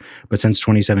segments. But since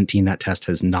 2017, that test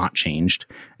has not changed.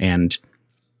 And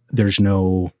there's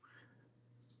no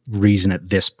reason at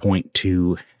this point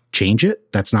to change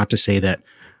it. That's not to say that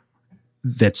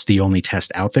that's the only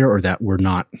test out there, or that we're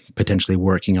not potentially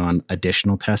working on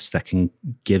additional tests that can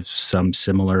give some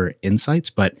similar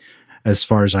insights. But as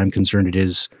far as I'm concerned, it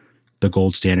is the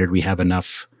gold standard. We have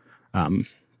enough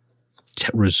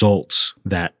results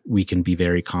that we can be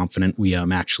very confident. We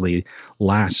actually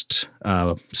last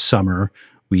summer,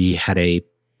 we had a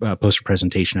poster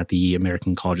presentation at the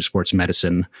American College of Sports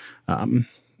Medicine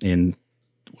in,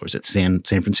 San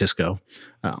Francisco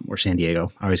or San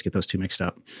Diego. I always get those two mixed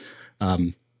up.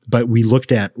 But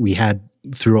we had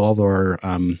through all of our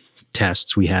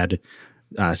tests, we had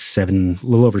a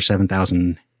little over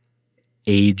 7,000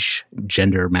 age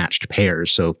gender matched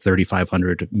pairs. So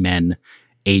 3,500 men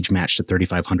age matched to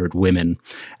 3,500 women.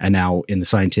 And now in the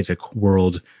scientific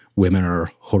world, women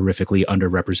are horrifically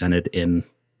underrepresented in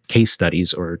case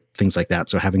studies or things like that.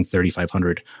 So having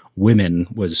 3,500 women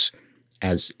was,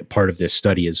 as part of this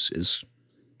study, is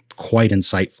quite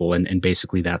insightful. And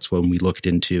basically that's when we looked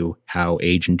into how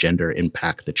age and gender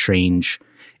impact the change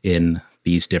in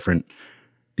these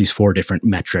 4 different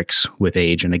metrics with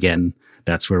age. And again,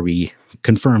 that's where we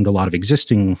confirmed a lot of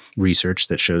existing research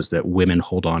that shows that women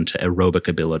hold on to aerobic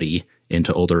ability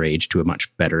into older age to a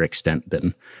much better extent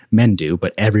than men do.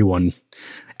 But everyone,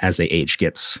 as they age,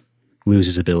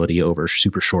 loses ability over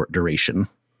super short duration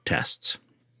tests.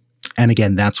 And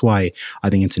again, that's why I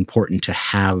think it's important to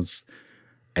have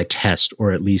a test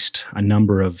or at least a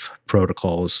number of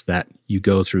protocols that you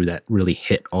go through that really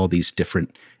hit all these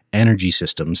different energy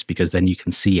systems, because then you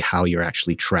can see how you're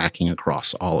actually tracking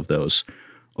across all of those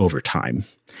over time.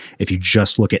 If you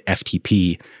just look at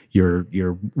FTP, your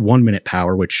 1 minute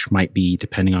power, which might be,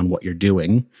 depending on what you're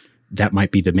doing, that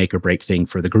might be the make or break thing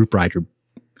for the group ride you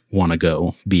want to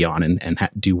go be on and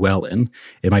do well in.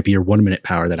 It might be your 1 minute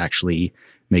power that actually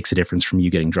makes a difference from you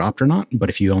getting dropped or not. But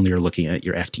if you only are looking at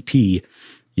your FTP,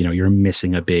 you're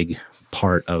missing a big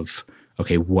part of,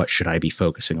 okay, what should I be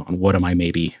focusing on? What am I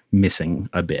maybe missing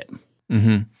a bit?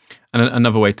 Mm-hmm. And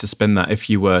another way to spin that, if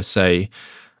you were, say,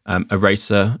 a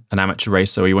racer, an amateur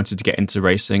racer, or you wanted to get into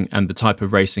racing, and the type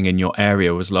of racing in your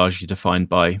area was largely defined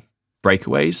by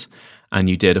breakaways, and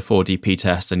you did a 4DP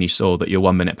test and you saw that your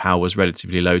 1 minute power was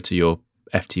relatively low to your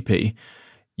FTP,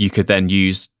 you could then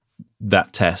use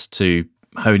that test to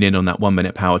hone in on that 1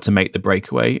 minute power to make the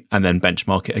breakaway and then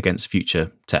benchmark it against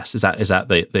future tests. Is that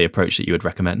the approach that you would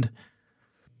recommend?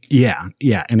 Yeah.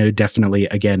 And it definitely,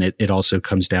 again, it also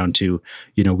comes down to,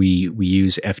 we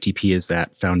use FTP as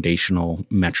that foundational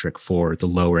metric for the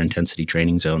lower intensity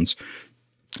training zones.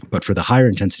 But for the higher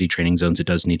intensity training zones, it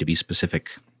does need to be specific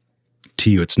to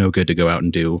you. It's no good to go out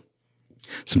and do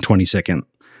some 20-second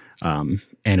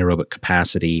anaerobic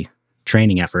capacity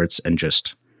training efforts and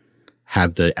just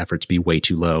have the efforts be way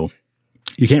too low.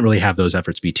 You can't really have those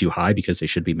efforts be too high because they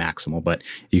should be maximal, but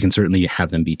you can certainly have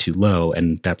them be too low,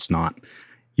 and that's not,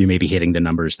 you may be hitting the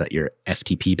numbers that your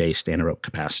FTP-based anaerobic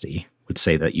capacity would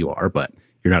say that you are, but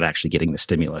you're not actually getting the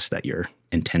stimulus that you're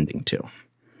intending to.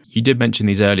 You did mention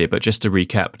these earlier, but just to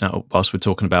recap now, whilst we're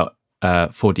talking about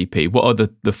 4DP, what are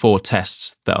the 4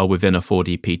 tests that are within a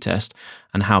 4DP test,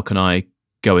 and how can I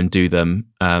go and do them?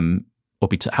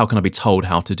 How can I be told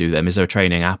how to do them? Is there a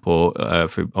training app or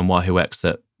on Wahoo X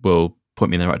that will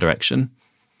point me in the right direction?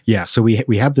 Yeah, so we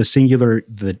have the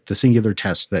singular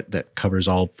test that covers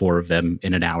all 4 of them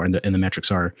in an hour, and the metrics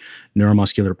are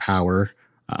neuromuscular power,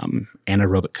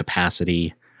 anaerobic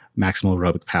capacity, maximal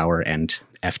aerobic power, and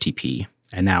FTP.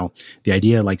 And now the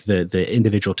idea, like the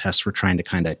individual tests we're trying to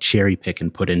kind of cherry pick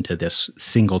and put into this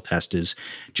single test is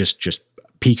just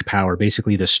peak power.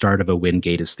 Basically, the start of a wind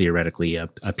gate is theoretically a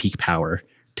peak power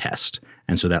test.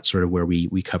 And so that's sort of where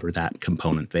we cover that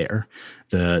component there.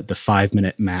 The 5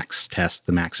 minute max test,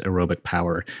 the max aerobic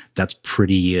power, that's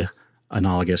pretty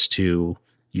analogous to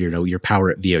your power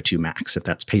at VO2 max. If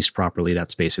that's paced properly,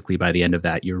 that's basically by the end of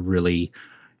that,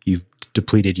 you've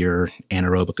depleted your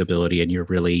anaerobic ability and you're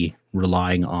really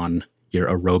relying on your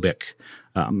aerobic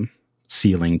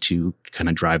ceiling to kind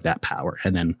of drive that power.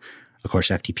 And then, of course,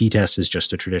 FTP test is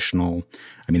just a traditional,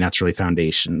 that's really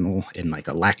foundational in like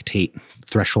a lactate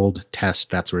threshold test.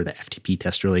 That's where the FTP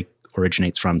test really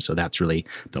originates from. So that's really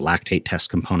the lactate test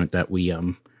component that we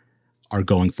are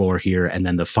going for here. And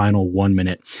then the final 1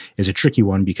 minute is a tricky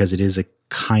one because it is a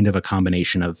kind of a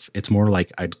combination of, it's more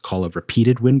like I'd call a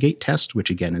repeated wind gate test, which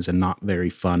again is a not very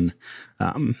fun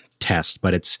test,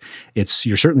 but it's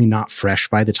you're certainly not fresh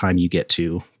by the time you get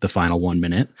to the final 1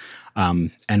 minute.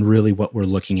 And really what we're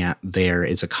looking at there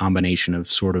is a combination of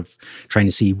sort of trying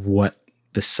to see what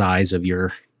the size of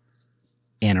your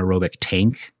anaerobic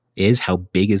tank is, how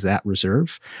big is that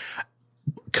reserve,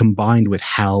 combined with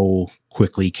how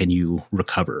quickly can you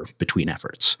recover between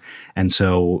efforts. And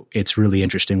so it's really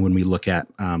interesting when we look at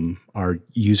our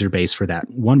user base for that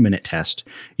 1 minute test,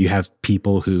 you have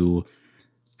people who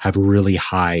have a really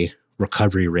high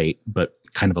recovery rate, but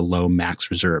kind of a low max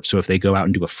reserve. So if they go out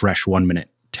and do a fresh 1 minute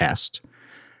test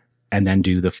and then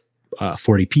do the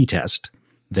 40p test,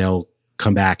 they'll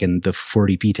come back and the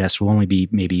 40p test will only be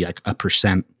maybe like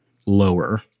 1%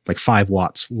 lower, like 5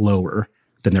 watts lower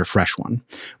than their fresh one.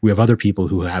 We have other people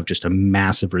who have just a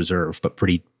massive reserve, but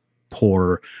pretty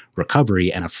poor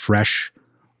recovery, and a fresh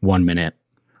 1 minute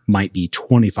might be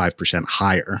 25%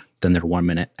 higher than their 1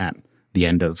 minute at the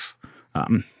end of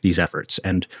these efforts.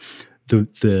 And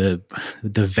the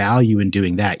value in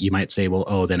doing that, you might say, well,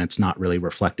 oh, then it's not really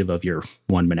reflective of your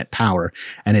 1 minute power.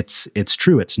 And it's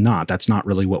true, it's not. That's not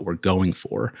really what we're going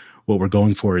for. What we're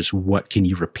going for is what can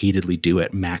you repeatedly do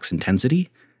at max intensity,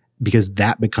 because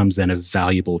that becomes then a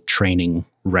valuable training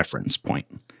reference point.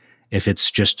 If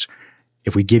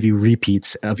we give you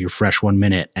repeats of your fresh 1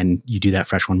 minute and you do that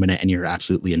fresh 1 minute and you're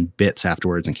absolutely in bits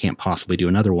afterwards and can't possibly do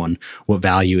another one, what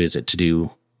value is it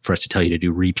for us to tell you to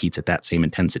do repeats at that same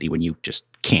intensity when you just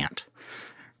can't?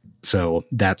 So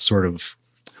that's sort of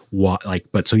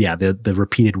the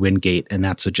repeated wind gate, and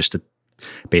that's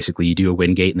basically you do a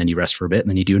wind gate and then you rest for a bit and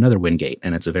then you do another wind gate,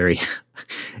 and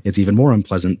it's even more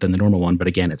unpleasant than the normal one. But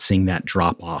again, it's seeing that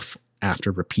drop off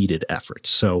after repeated efforts.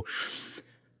 So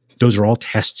those are all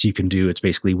tests you can do. It's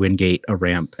basically Wingate, a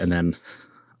ramp, and then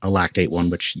a lactate one,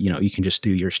 which, you can just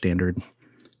do your standard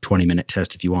 20-minute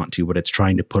test if you want to, but it's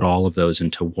trying to put all of those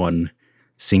into one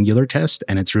singular test.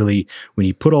 And it's really, when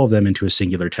you put all of them into a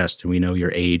singular test, and we know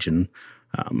your age and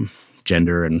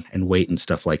gender and weight and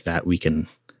stuff like that, we can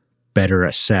better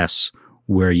assess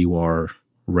where you are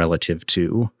relative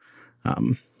to, I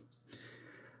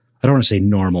don't want to say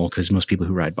normal, because most people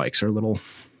who ride bikes are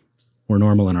we're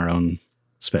normal in our own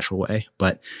special way,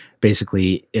 but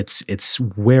basically it's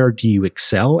where do you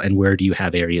excel and where do you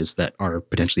have areas that are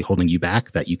potentially holding you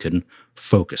back that you can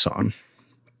focus on.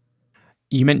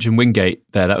 You mentioned Wingate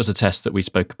there. That was a test that we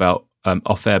spoke about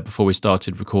off air before we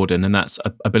started recording, and that's,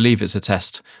 I believe it's a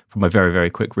test from my very, very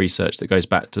quick research that goes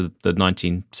back to the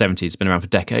 1970s. It's been around for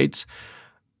decades.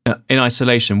 In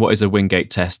isolation, what is a Wingate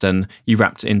test? And you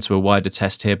wrapped it into a wider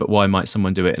test here, but why might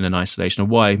someone do it in an isolation? Or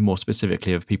why, more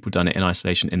specifically, have people done it in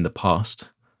isolation in the past?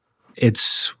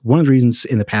 It's one of the reasons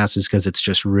in the past is because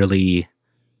it's really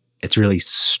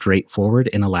straightforward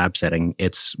in a lab setting.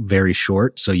 It's very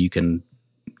short, so you can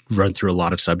run through a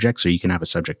lot of subjects, or you can have a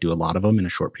subject do a lot of them in a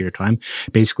short period of time.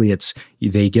 Basically,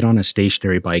 they get on a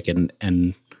stationary bike, and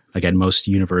again, most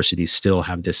universities still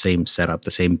have the same setup,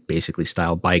 the same basically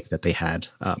style bike that they had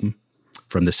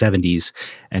from the 70s.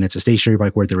 And it's a stationary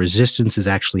bike where the resistance is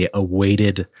actually a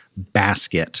weighted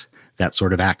basket that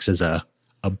sort of acts as a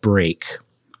brake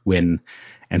and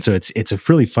so it's a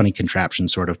really funny contraption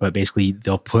sort of, but basically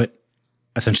they'll put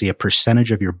essentially a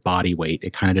percentage of your body weight.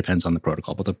 It kind of depends on the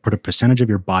protocol, but they'll put a percentage of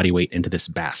your body weight into this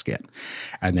basket.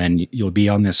 And then you'll be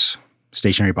on this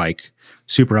stationary bike,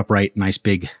 super upright, nice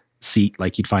big seat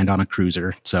like you'd find on a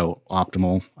cruiser. So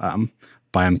optimal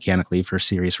biomechanically for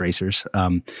serious racers.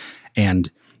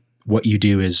 And what you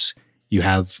do is you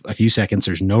have a few seconds.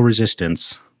 There's no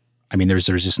resistance. I mean, there's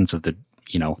the resistance of the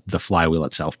flywheel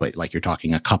itself, but like you're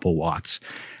talking a couple watts.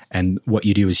 And what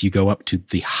you do is you go up to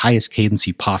the highest cadence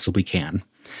you possibly can,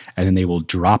 and then they will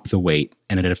drop the weight,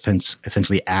 and it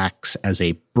essentially acts as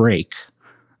a brake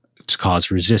to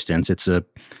cause resistance. It's the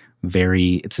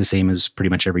same as pretty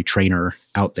much every trainer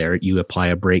out there. You apply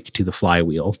a brake to the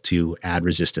flywheel to add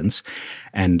resistance,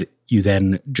 and you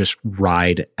then just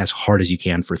ride as hard as you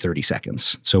can for 30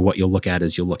 seconds. So what you'll look at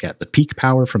is you'll look at the peak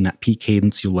power from that peak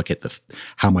cadence. You'll look at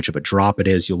how much of a drop it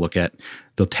is. They'll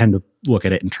tend to look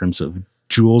at it in terms of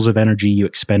joules of energy you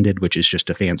expended, which is just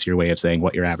a fancier way of saying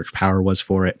what your average power was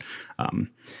for it.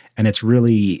 And it's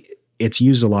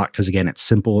used a lot because, again, it's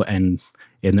simple. And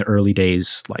in the early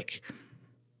days, like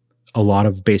a lot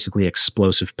of basically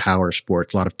explosive power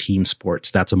sports, a lot of team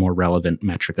sports, that's a more relevant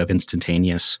metric of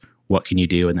instantaneous. What can you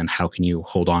do? And then how can you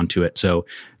hold on to it? So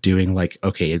doing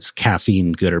is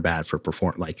caffeine good or bad for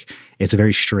perform? It's a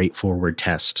very straightforward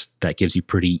test that gives you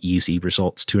pretty easy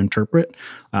results to interpret.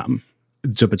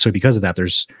 So because of that,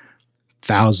 there's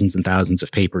thousands and thousands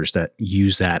of papers that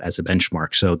use that as a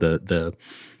benchmark. So the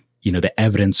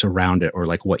evidence around it, or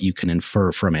like what you can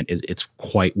infer from it, it's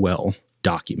quite well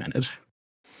documented.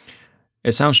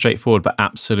 It sounds straightforward, but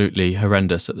absolutely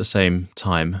horrendous at the same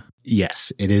time.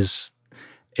 Yes, it is.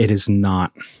 It is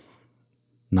not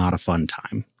a fun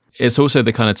time. It's also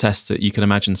the kind of test that you can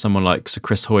imagine someone like Sir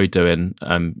Chris Hoy doing,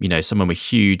 someone with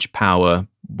huge power,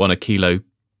 won a kilo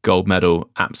gold medal,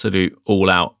 absolute all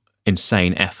out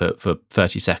insane effort for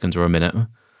 30 seconds or a minute.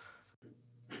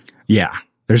 Yeah.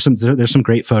 There's some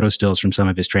great photo stills from some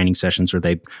of his training sessions where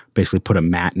they basically put a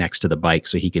mat next to the bike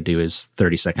so he could do his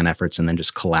 30-second efforts and then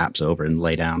just collapse over and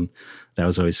lay down. That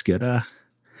was always good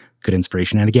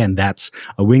inspiration. And again, that's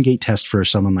a Wingate test for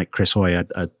someone like Chris Hoy,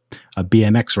 a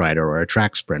BMX rider or a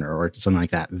track sprinter or something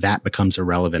like that. That becomes a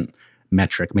relevant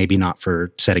metric, maybe not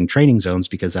for setting training zones,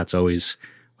 because that's always,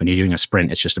 when you're doing a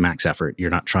sprint, it's just a max effort. You're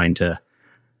not trying to,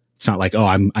 it's not like, oh,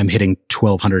 I'm hitting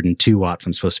 1,202 watts.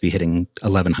 I'm supposed to be hitting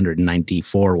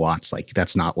 1,194 watts. Like,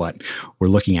 that's not what we're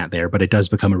looking at there. But it does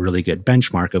become a really good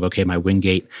benchmark of, okay, my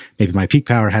Wingate, maybe my peak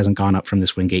power hasn't gone up from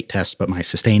this Wingate test, but my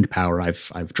sustained power,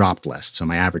 I've dropped less. So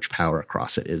my average power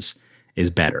across it is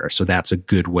better. So that's a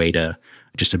good way to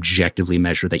just objectively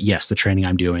measure that, yes, the training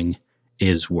I'm doing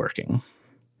is working.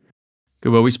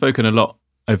 Good. Well, we've spoken a lot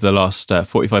over the last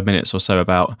 45 minutes or so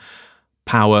about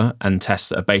power and tests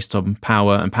that are based on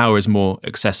power, and power is more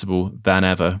accessible than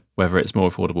ever, whether it's more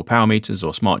affordable power meters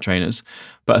or smart trainers.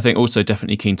 But I think also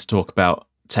definitely keen to talk about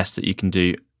tests that you can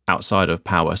do outside of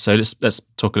power. So let's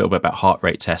talk a little bit about heart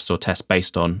rate tests or tests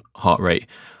based on heart rate.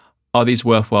 Are these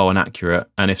worthwhile and accurate?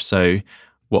 And if so,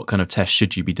 what kind of tests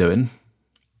should you be doing?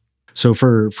 So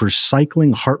for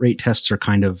cycling, heart rate tests are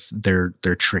kind of, they're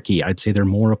tricky. I'd say they're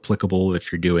more applicable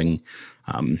if you're doing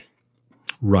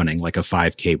running, like a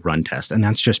 5K run test. And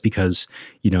that's just because,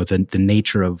 the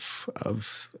nature of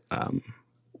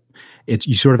it's,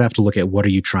 you sort of have to look at what are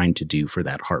you trying to do for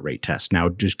that heart rate test. Now,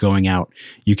 just going out,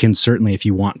 you can certainly, if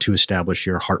you want to establish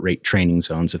your heart rate training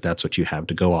zones, if that's what you have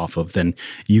to go off of, then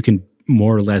you can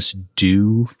more or less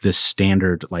do the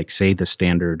standard, like say the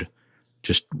standard,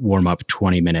 just warm up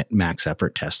 20-minute max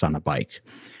effort test on a bike.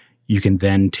 You can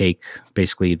then take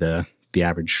basically the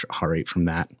average heart rate from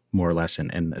that more or less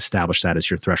and establish that as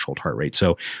your threshold heart rate.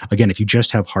 So again, if you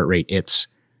just have heart rate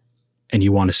and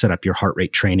you want to set up your heart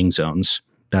rate training zones,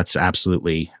 that's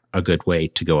absolutely a good way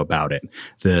to go about it.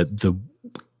 The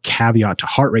caveat to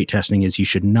heart rate testing is you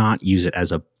should not use it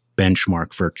as a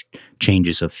benchmark for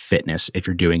changes of fitness if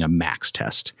you're doing a max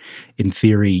test. In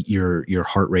theory, your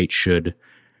heart rate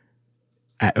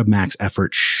at a max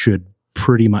effort should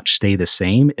pretty much stay the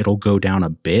same. It'll go down a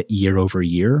bit year over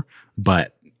year,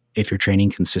 but if you're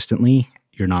training consistently,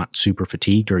 you're not super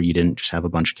fatigued or you didn't just have a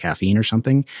bunch of caffeine or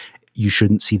something, you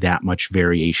shouldn't see that much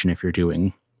variation if you're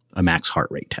doing a max heart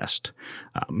rate test.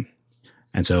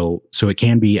 And so it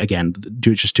can be, again,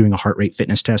 just doing a heart rate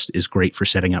fitness test is great for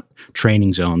setting up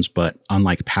training zones, but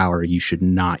unlike power, you should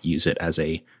not use it as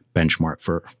a benchmark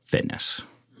for fitness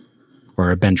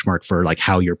or a benchmark for like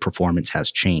how your performance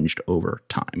has changed over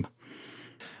time.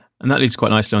 And that leads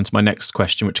quite nicely onto my next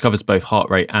question, which covers both heart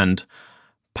rate and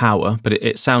power. But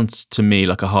it sounds to me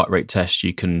like a heart rate test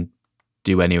you can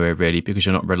do anywhere really, because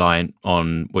you're not reliant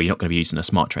on, you're not going to be using a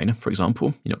smart trainer, for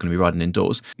example. You're not going to be riding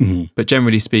indoors. Mm-hmm. But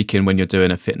generally speaking, when you're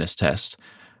doing a fitness test,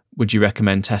 would you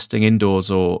recommend testing indoors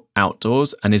or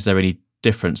outdoors? And is there any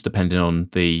difference depending on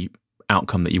the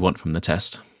outcome that you want from the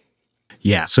test?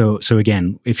 Yeah. So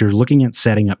again, if you're looking at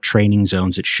setting up training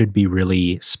zones, it should be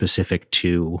really specific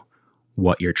to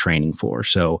what you're training for.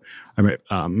 So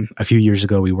a few years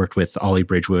ago, we worked with Ollie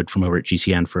Bridgewood from over at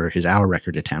GCN for his hour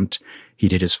record attempt. He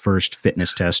did his first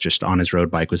fitness test just on his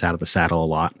road bike, was out of the saddle a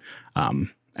lot.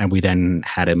 And we then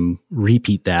had him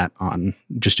repeat that on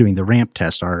just doing the ramp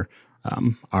test, our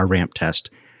ramp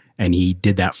test. And he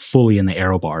did that fully in the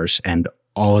aero bars, and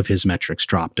all of his metrics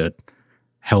dropped a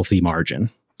healthy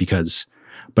margin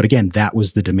but again, that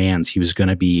was the demands. He was going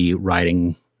to be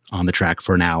riding on the track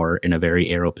for an hour in a very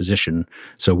aero position.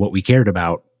 So what we cared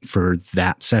about for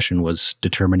that session was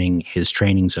determining his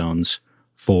training zones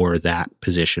for that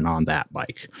position on that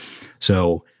bike.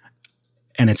 So,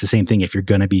 and it's the same thing. If you're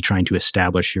going to be trying to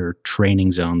establish your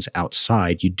training zones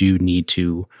outside, you do need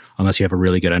to, unless you have a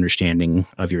really good understanding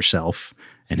of yourself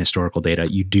and historical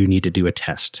data, you do need to do a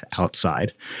test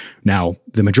outside. Now,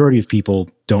 the majority of people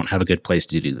don't have a good place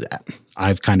to do that.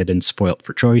 I've kind of been spoilt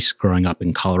for choice growing up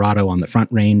in Colorado on the Front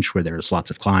Range, where there's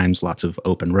lots of climbs, lots of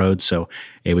open roads. So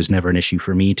it was never an issue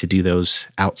for me to do those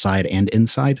outside and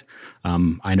inside.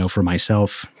 I know for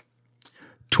myself,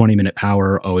 20-minute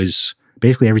power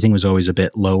basically everything was always a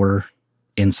bit lower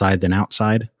inside than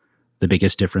outside. The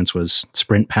biggest difference was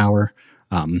sprint power.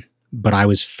 But I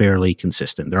was fairly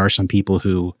consistent. There are some people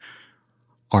who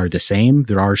are the same.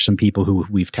 There are some people who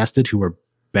we've tested who are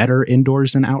better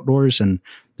indoors than outdoors. And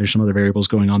there's some other variables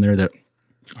going on there that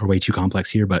are way too complex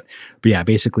here. But yeah,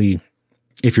 basically,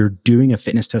 if you're doing a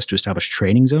fitness test to establish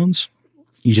training zones,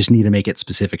 you just need to make it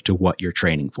specific to what you're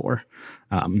training for.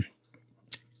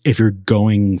 If you're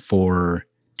going for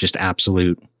just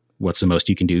absolute, what's the most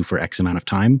you can do for X amount of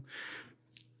time,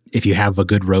 if you have a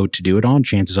good road to do it on,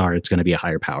 chances are it's going to be a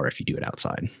higher power if you do it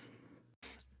outside.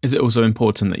 Is it also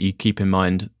important that you keep in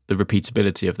mind the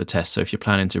repeatability of the test? So if you're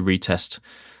planning to retest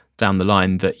down the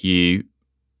line, that you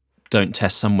don't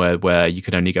test somewhere where you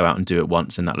could only go out and do it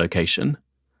once in that location?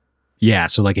 Yeah.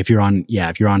 So like if you're on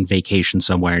vacation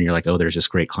somewhere and you're like, oh, there's this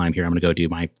great climb here, I'm going to go do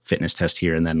my fitness test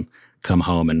here and then come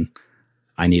home and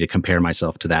I need to compare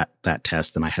myself to that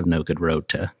test and I have no good road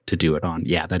to do it on.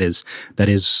 Yeah, that is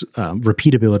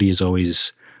repeatability is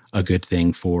always a good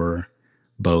thing for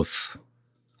both,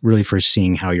 really for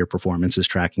seeing how your performance is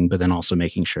tracking, but then also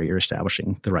making sure you're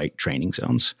establishing the right training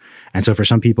zones. And so for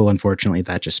some people, unfortunately,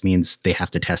 that just means they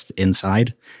have to test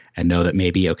inside and know that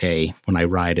maybe, okay, when I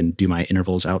ride and do my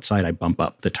intervals outside, I bump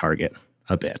up the target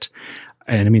a bit.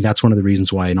 And I mean, that's one of the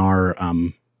reasons why in our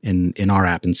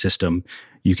app and system,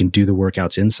 you can do the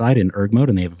workouts inside in erg mode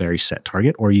and they have a very set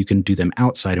target, or you can do them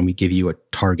outside and we give you a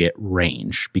target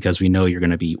range because we know you're going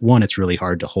to be, one, it's really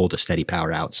hard to hold a steady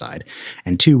power outside.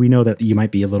 And two, we know that your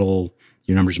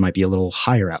numbers might be a little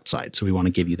higher outside. So we want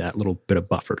to give you that little bit of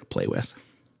buffer to play with.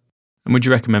 And would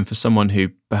you recommend for someone who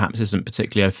perhaps isn't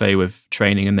particularly au fait with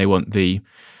training and they want the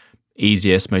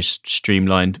easiest, most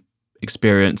streamlined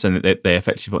experience and that they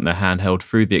effectively want their hand held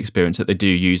through the experience, that they do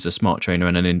use a smart trainer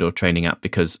and an indoor training app,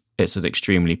 because it's an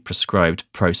extremely prescribed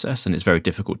process and it's very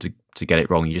difficult to to get it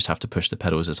wrong. You just have to push the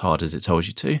pedals as hard as it tells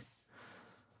you to.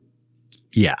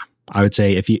 Yeah, I would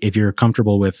say if you're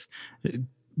comfortable with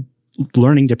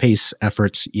learning to pace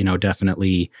efforts,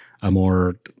 definitely I'm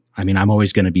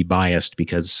always going to be biased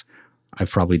because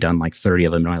I've probably done like 30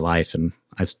 of them in my life and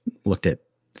I've looked at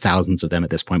thousands of them at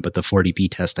this point, but the 40p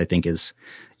test I think is,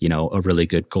 a really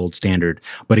good gold standard,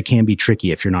 but it can be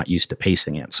tricky if you're not used to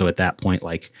pacing it. So at that point,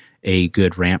 like a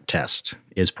good ramp test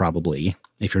is probably,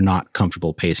 if you're not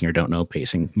comfortable pacing or don't know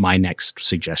pacing, my next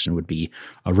suggestion would be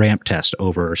a ramp test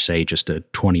over, say, just a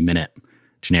 20-minute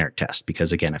generic test.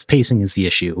 Because again, if pacing is the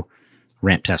issue,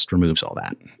 ramp test removes all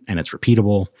that and it's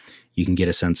repeatable. You can get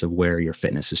a sense of where your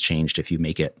fitness has changed if you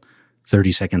make it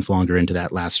 30 seconds longer into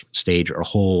that last stage or a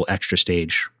whole extra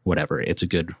stage, whatever. It's a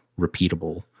good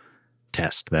repeatable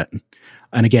test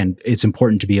and again, it's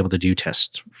important to be able to do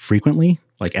tests frequently.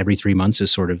 Like every 3 months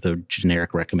is sort of the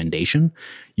generic recommendation.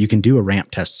 You can do a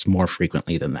ramp test more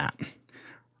frequently than that.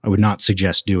 I would not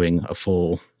suggest doing a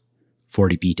full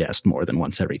 40p test more than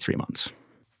once every 3 months.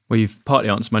 Well, you've partly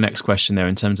answered my next question there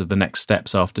in terms of the next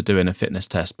steps after doing a fitness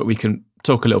test, but we can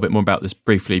talk a little bit more about this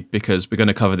briefly because we're going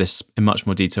to cover this in much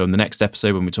more detail in the next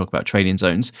episode when we talk about training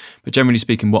zones. But generally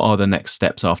speaking, what are the next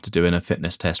steps after doing a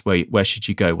fitness test? Where should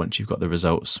you go once you've got the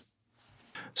results?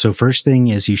 So first thing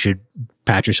is you should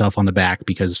pat yourself on the back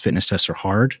because fitness tests are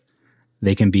hard.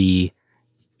 They can be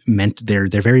they're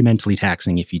very mentally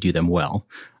taxing if you do them well.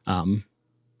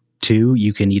 2,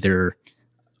 you can either,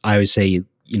 I always say,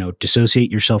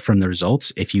 dissociate yourself from the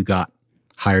results. If you got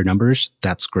higher numbers,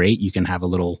 that's great. You can have a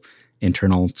little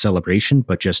internal celebration,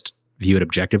 but just view it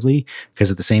objectively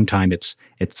because at the same time, it's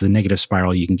the negative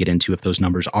spiral you can get into if those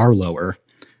numbers are lower.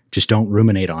 Just don't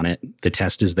ruminate on it. The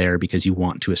test is there because you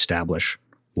want to establish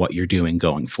what you're doing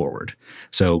going forward.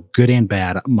 So good and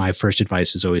bad, my first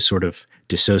advice is always sort of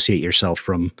dissociate yourself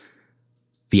from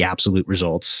the absolute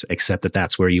results, accept that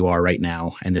that's where you are right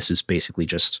now. And this is basically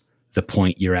just the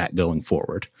point you're at going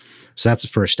forward. So that's the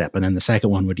first step. And then the second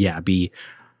one would, be,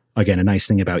 again, a nice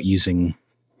thing about using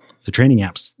the training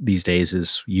apps these days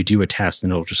is you do a test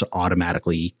and it'll just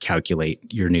automatically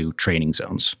calculate your new training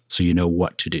zones. So you know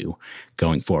what to do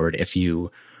going forward. If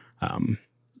you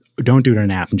don't do it in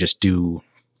an app and just do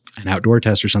an outdoor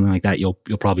test or something like that, you'll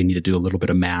probably need to do a little bit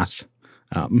of math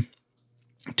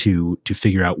to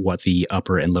figure out what the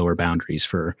upper and lower boundaries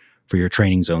for your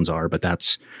training zones are.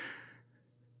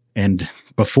 And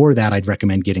before that, I'd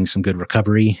recommend getting some good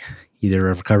recovery, either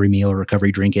a recovery meal or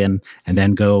recovery drink in, and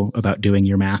then go about doing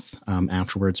your math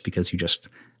afterwards because you just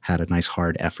had a nice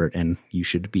hard effort and you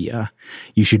should view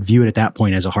it at that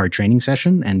point as a hard training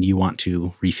session and you want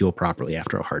to refuel properly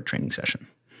after a hard training session.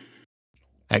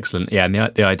 Excellent. Yeah. And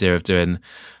the idea of doing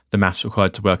the maths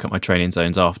required to work out my training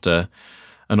zones after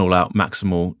an all-out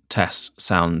maximal test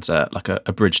sounds like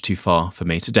a bridge too far for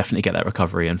me. So definitely get that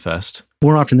recovery in first.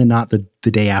 More often than not, the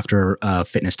day after a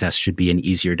fitness test should be an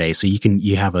easier day. So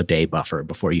you have a day buffer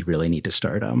before you really need to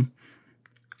start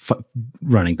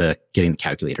getting the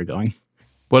calculator going.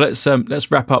 Well,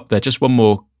 let's wrap up there. Just one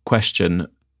more question.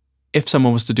 If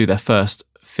someone was to do their first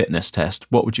fitness test,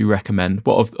 what would you recommend?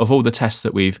 What of all the tests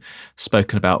that we've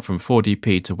spoken about, from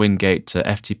 4DP to Wingate to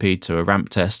FTP to a ramp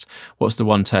test, what's the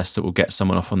one test that will get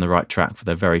someone off on the right track for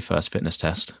their very first fitness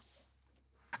test?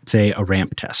 I'd say a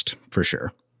ramp test for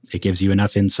sure. It gives you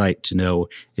enough insight to know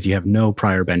if you have no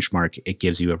prior benchmark, it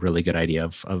gives you a really good idea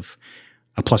of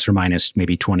a plus or minus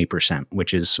maybe 20%,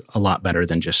 which is a lot better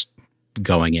than just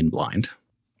going in blind.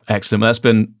 Excellent. Well, that's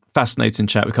been fascinating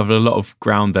chat. We covered a lot of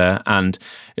ground there and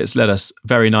it's led us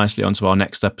very nicely onto our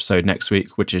next episode next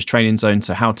week, which is training zones.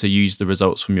 So how to use the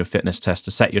results from your fitness test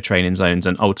to set your training zones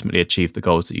and ultimately achieve the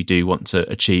goals that you do want to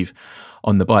achieve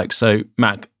on the bike. So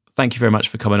Mac, thank you very much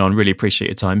for coming on. Really appreciate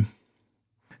your time.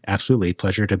 Absolutely.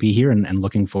 Pleasure to be here and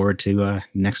looking forward to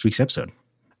next week's episode.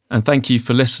 And thank you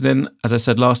for listening. As I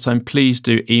said last time, please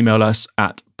do email us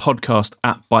at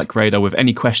podcast@BikeRadar with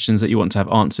any questions that you want to have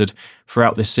answered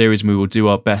throughout this series. And we will do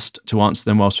our best to answer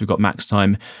them whilst we've got max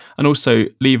time. And also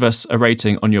leave us a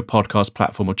rating on your podcast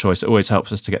platform of choice. It always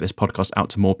helps us to get this podcast out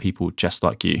to more people just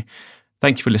like you.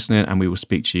 Thank you for listening, and we will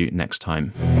speak to you next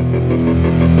time.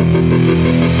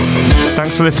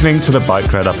 Thanks for listening to the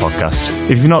Bike Radar podcast.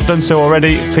 If you've not done so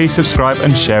already, please subscribe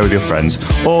and share with your friends,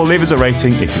 or leave us a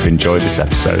rating if you've enjoyed this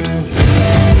episode.